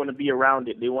you. They want to be around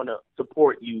it. They want to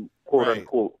support you, quote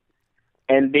unquote.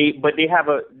 And they have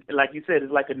like you said,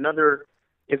 it's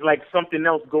like something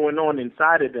else going on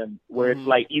inside of them where it's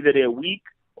like either they're weak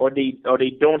or they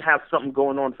don't have something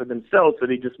going on for themselves, so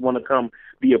they just want to come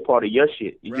be a part of your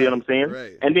shit. You see what I'm saying?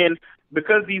 Right. And then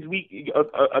because these weak,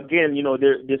 again,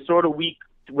 they're sort of weak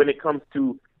when it comes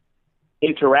to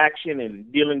interaction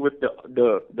and dealing with the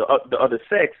other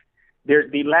sex.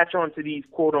 They latch on to these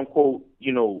quote unquote,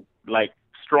 like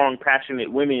strong,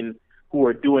 passionate women who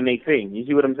are doing their thing. You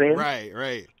see what I'm saying?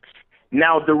 Right.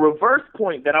 Now, the reverse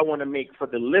point that I want to make for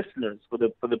the listeners, for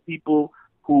the people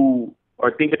who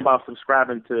are thinking about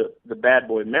subscribing to the Bad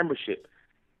Boy membership,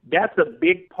 that's a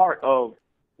big part of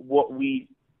what we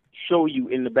show you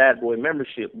in the Bad Boy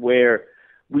membership, where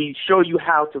we show you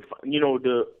how to,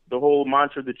 the whole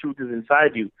mantra, the truth is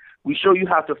inside you. We show you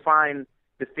how to find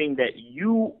the thing that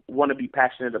you want to be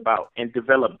passionate about and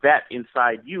develop that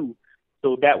inside you,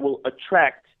 so that will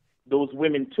attract those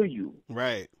women to you.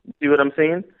 Right. See what I'm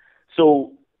saying?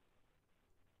 So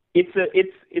it's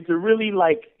a really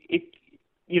like it,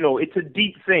 it's a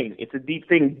deep thing. It's a deep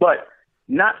thing, but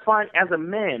as a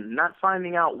man, not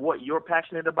finding out what you're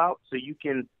passionate about so you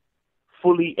can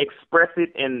fully express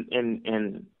it and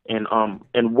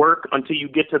work until you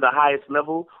get to the highest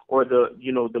level or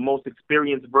the most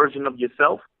experienced version of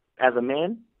yourself as a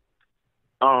man.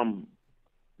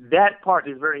 That part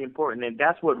is very important, and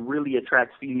that's what really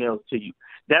attracts females to you.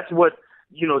 That's what,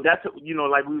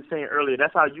 like we were saying earlier,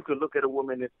 that's how you could look at a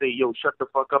woman and say, yo, shut the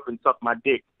fuck up and suck my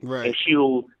dick. Right. And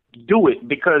she'll do it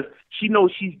because she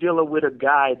knows she's dealing with a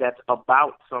guy that's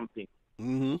about something.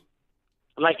 Mm-hmm.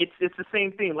 Like it's the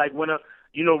same thing. Like when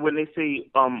when they say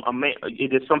a man,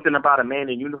 it is something about a man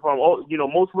in uniform. Oh,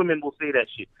 most women will say that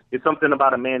shit. It's something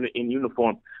about a man in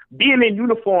uniform. Being in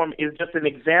uniform is just an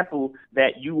example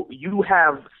that you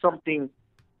have something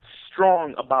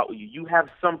strong about you. You have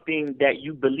something that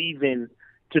you believe in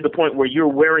to the point where you're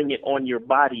wearing it on your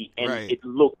body, and right. it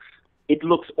looks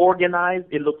organized.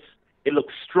 It looks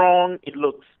strong. It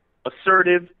looks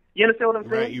assertive. You understand what I'm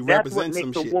saying? Right. You That's represent what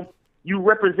makes some a shit. woman. You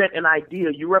represent an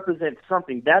idea. You represent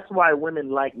something. That's why women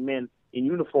like men in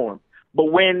uniform. But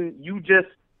when you just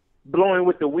blowing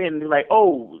with the wind, like,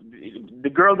 oh, the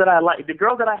girl that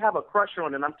I have a crush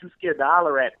on and I'm too scared to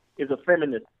holler at is a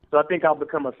feminist. So I think I'll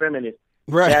become a feminist.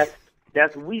 Right.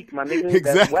 That's weak, my nigga. Exactly.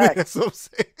 That's whack. That's what I'm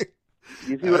saying.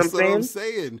 You see what I'm saying? That's what I'm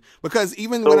saying. Because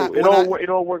even so it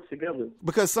all works together.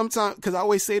 Because sometimes, because I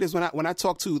always say this when I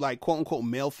talk to like quote unquote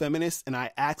male feminists and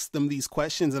I ask them these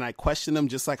questions and I question them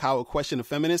just like how I would question a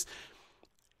feminist.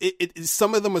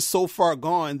 Some of them are so far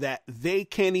gone that they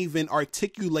can't even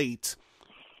articulate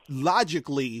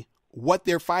logically what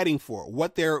they're fighting for,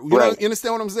 what they're, you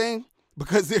understand what I'm saying?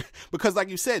 Because like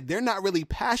you said, they're not really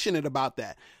passionate about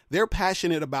that. They're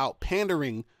passionate about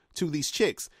pandering to these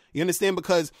chicks. You understand?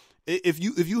 Because if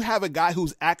you have a guy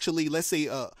who's actually, let's say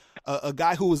a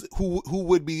guy who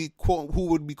would be quote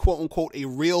unquote a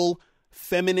real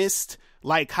feminist,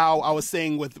 like how I was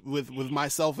saying with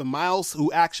myself and Miles,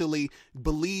 who actually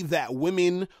believe that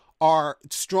women are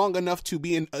strong enough to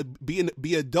be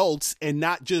adults and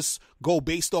not just go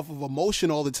based off of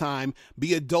emotion all the time,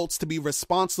 be adults to be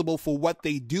responsible for what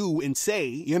they do and say.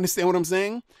 You understand what I'm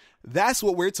saying? That's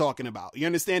what we're talking about. You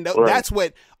understand? Right. That's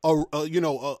what a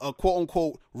quote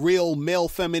unquote real male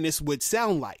feminist would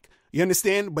sound like. You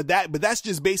understand? But that's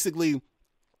just basically,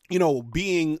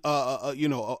 being a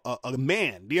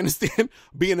man. Do you understand?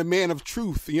 Being a man of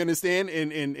truth. You understand?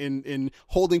 And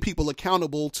holding people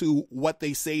accountable to what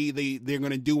they say they're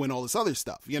going to do and all this other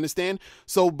stuff. You understand?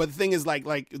 So, but the thing is, like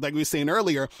we were saying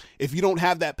earlier, if you don't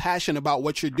have that passion about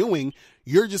what you're doing,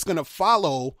 you're just going to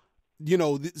follow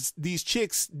these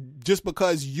chicks just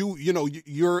because you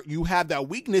have that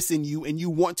weakness in you and you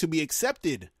want to be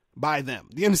accepted by them.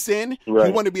 Do you understand? Right.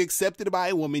 You want to be accepted by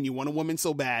a woman. You want a woman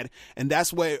so bad. And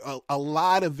that's where a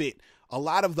lot of the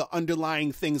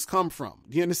underlying things come from.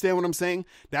 Do you understand what I'm saying?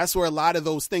 That's where a lot of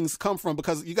those things come from,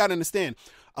 because you got to understand,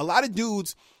 a lot of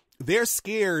dudes, they're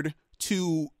scared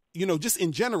to, just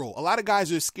in general, a lot of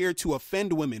guys are scared to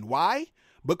offend women. Why?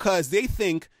 Because they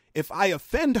think if I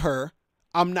offend her,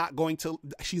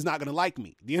 she's not going to like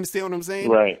me. Do you understand what I'm saying?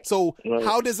 Right. So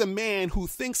how does a man who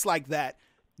thinks like that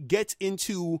get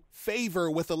into favor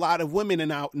with a lot of women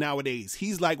nowadays?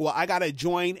 He's like, well, I got to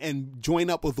join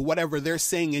up with whatever they're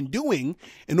saying and doing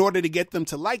in order to get them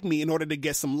to like me, in order to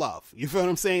get some love. You feel what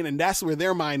I'm saying? And that's where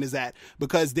their mind is at,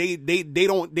 because they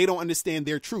don't understand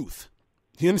their truth.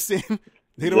 You understand?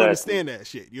 They don't understand that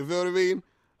shit. You feel what I mean?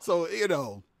 So,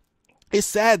 it's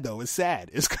sad though. It's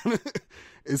sad.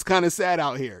 It's kind of sad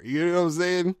out here. You know what I'm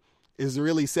saying? It's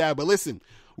really sad. But listen,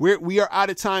 we are out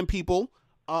of time, people.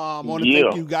 I want to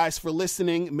thank you guys for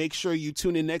listening. Make sure you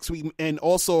tune in next week. And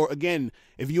also, again,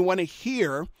 if you want to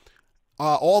hear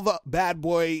all the Bad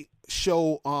Boy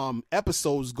Show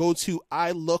episodes, go to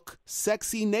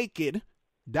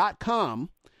ilooksexynaked.com.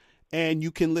 And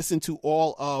you can listen to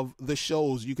all of the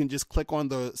shows. You can just click on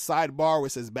the sidebar where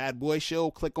it says Bad Boy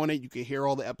Show. Click on it. You can hear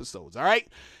all the episodes. All right.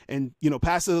 And,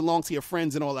 pass it along to your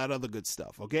friends and all that other good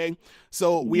stuff. Okay.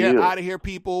 So we are out of here,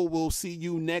 people. We'll see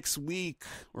you next week.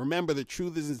 Remember, the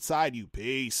truth is inside you.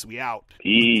 Peace. We out.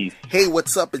 Peace. Hey,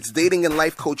 what's up? It's dating and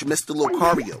life coach Mr.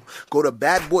 Locario. Go to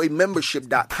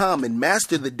badboymembership.com and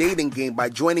master the dating game by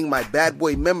joining my Bad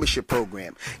Boy membership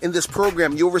program. In this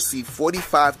program, you'll receive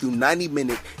 45 through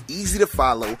 90-minute easy to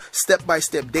follow,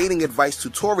 step-by-step dating advice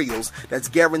tutorials that's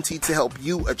guaranteed to help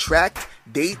you attract,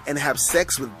 date, and have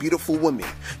sex with beautiful women.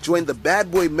 Join the Bad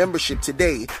Boy membership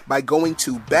today by going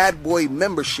to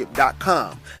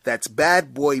badboymembership.com. That's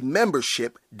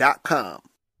badboymembership.com.